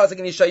based on the pasuk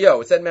in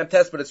Yeshayahu. It said Mem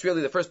Tes, but it's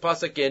really the first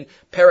pasuk in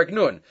Perek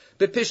Nun.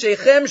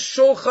 B'pisheichem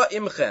shulcha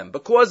imchem,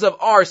 because of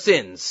our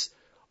sins,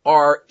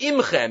 our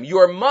imchem,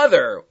 your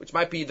mother, which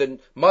might be the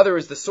mother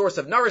is the source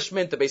of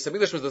nourishment. The Beis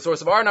Hamikdash was the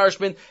source of our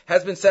nourishment,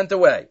 has been sent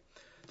away.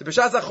 The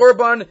B'shas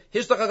HaChorban,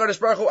 Hishlach HaKadosh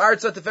Baruch Hu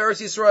Arza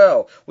Teferes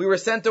Yisrael. We were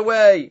sent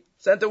away.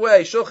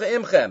 Shulcha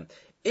imchem.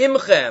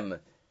 Imchem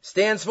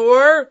stands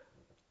for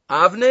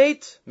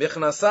Avneit,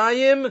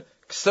 Michnasayim,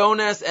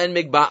 Ksones, and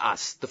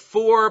Migba'as. The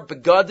 4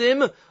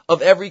 begadim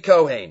of every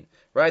Kohen.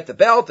 Right? The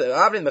belt, the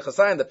Avneit,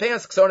 Michnasayim, the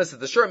pants, Ksones is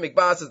the shirt,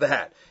 Migba'as is the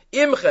hat.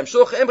 Imchem,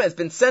 Shulcha Imchem has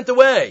been sent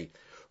away.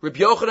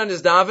 Rabbi Yochanan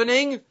is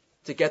davening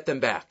to get them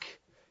back.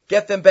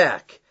 Get them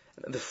back.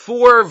 The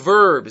 4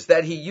 verbs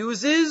that he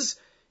uses,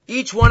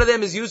 each one of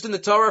them is used in the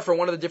Torah for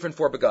one of the different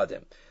 4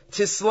 begadim.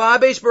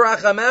 Tislabesh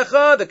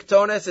barachamecha, the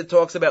Ketones, it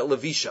talks about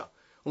Levisha.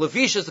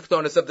 Levisha is the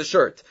Ketones of the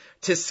shirt.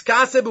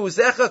 Tiskase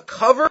b'uzecha,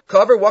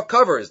 cover, what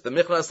covers? The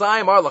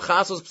Michnasayim are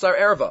lachasos b'sar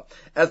erva,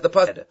 as the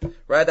pasuk,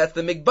 right? That's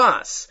the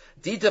Migbas.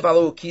 Dita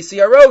balu kisi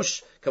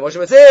arosh, kamosh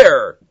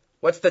v'zer.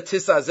 What's the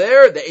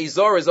tisazer? The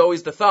azor is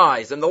always the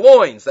thighs and the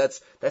loins.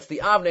 That's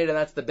the avnei and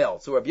that's the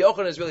belt. So Rabbi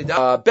Yochanan is really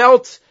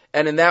belt,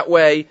 and in that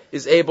way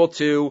is able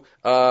to.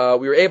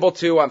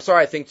 I'm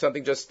sorry, I think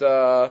something just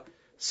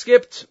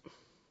skipped.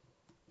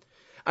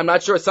 I'm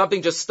not sure.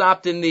 Something just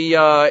stopped in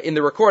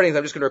the recordings.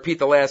 I'm just going to repeat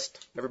the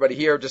last. Everybody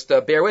here, just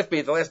bear with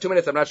me. The last 2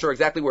 minutes, I'm not sure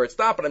exactly where it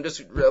stopped, but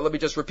let me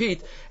just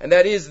repeat. And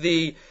that is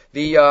the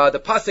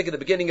pasuk at the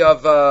beginning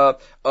of the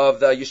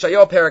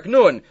Yeshayahu Perek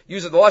Nun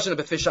uses the lashon of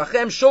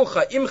B'fishachem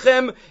Shulcha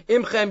Imchem.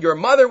 Imchem, your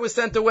mother was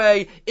sent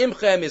away.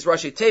 Imchem is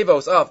Rashi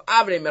Tevos of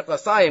Avnei,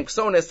 Mechlasayim,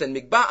 Ksones, and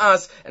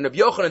Migba'as. And Rabbi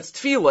Yochanan's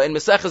tefillah in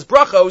Maseches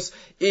Brachos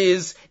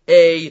is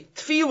a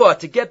tefillah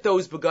to get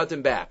those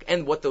begadim back,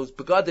 and what those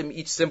begadim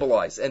each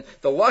symbolize. And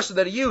the lashon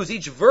that he uses,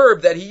 each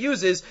verb that he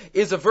uses,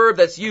 is a verb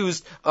that's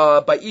used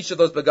by each of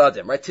those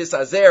begadim. Right?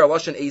 Tisazer,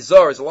 lashon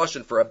azar, is a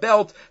lashon for a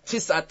belt.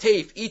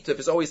 Tisatef, ituf,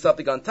 is always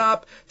something on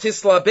top.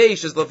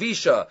 Tislabesh is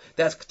lavisha,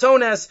 that's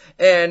ketones,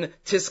 and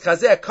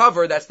tiskazeh,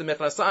 cover, that's the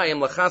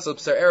mechnasayim, lachasot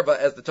b'sar erva,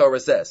 as the Torah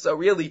says. So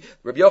really,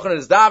 Rabbi Yochanan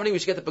is davening, we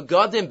should get the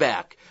begadim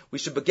back. We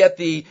should get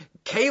the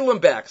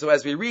kalim back. So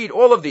as we read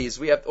all of these,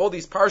 we have all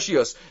these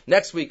parshios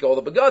next week, all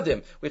the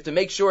begadim. We have to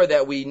make sure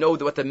that we know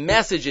what the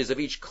message is of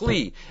each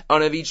kli,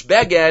 and of each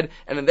beged,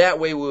 and in that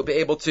way we will be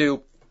able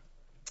to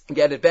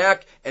get it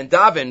back and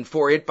daven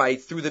for it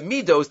through the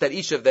midos that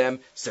each of them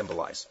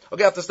symbolize.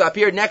 Okay, I have to stop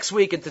here. Next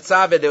week in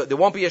Tetzaveh, there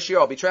won't be a shiur.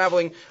 I'll be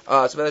traveling,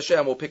 so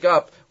Hashem, we'll pick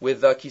up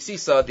with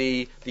Kisisa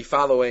the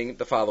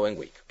following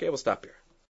week. Okay, we'll stop here.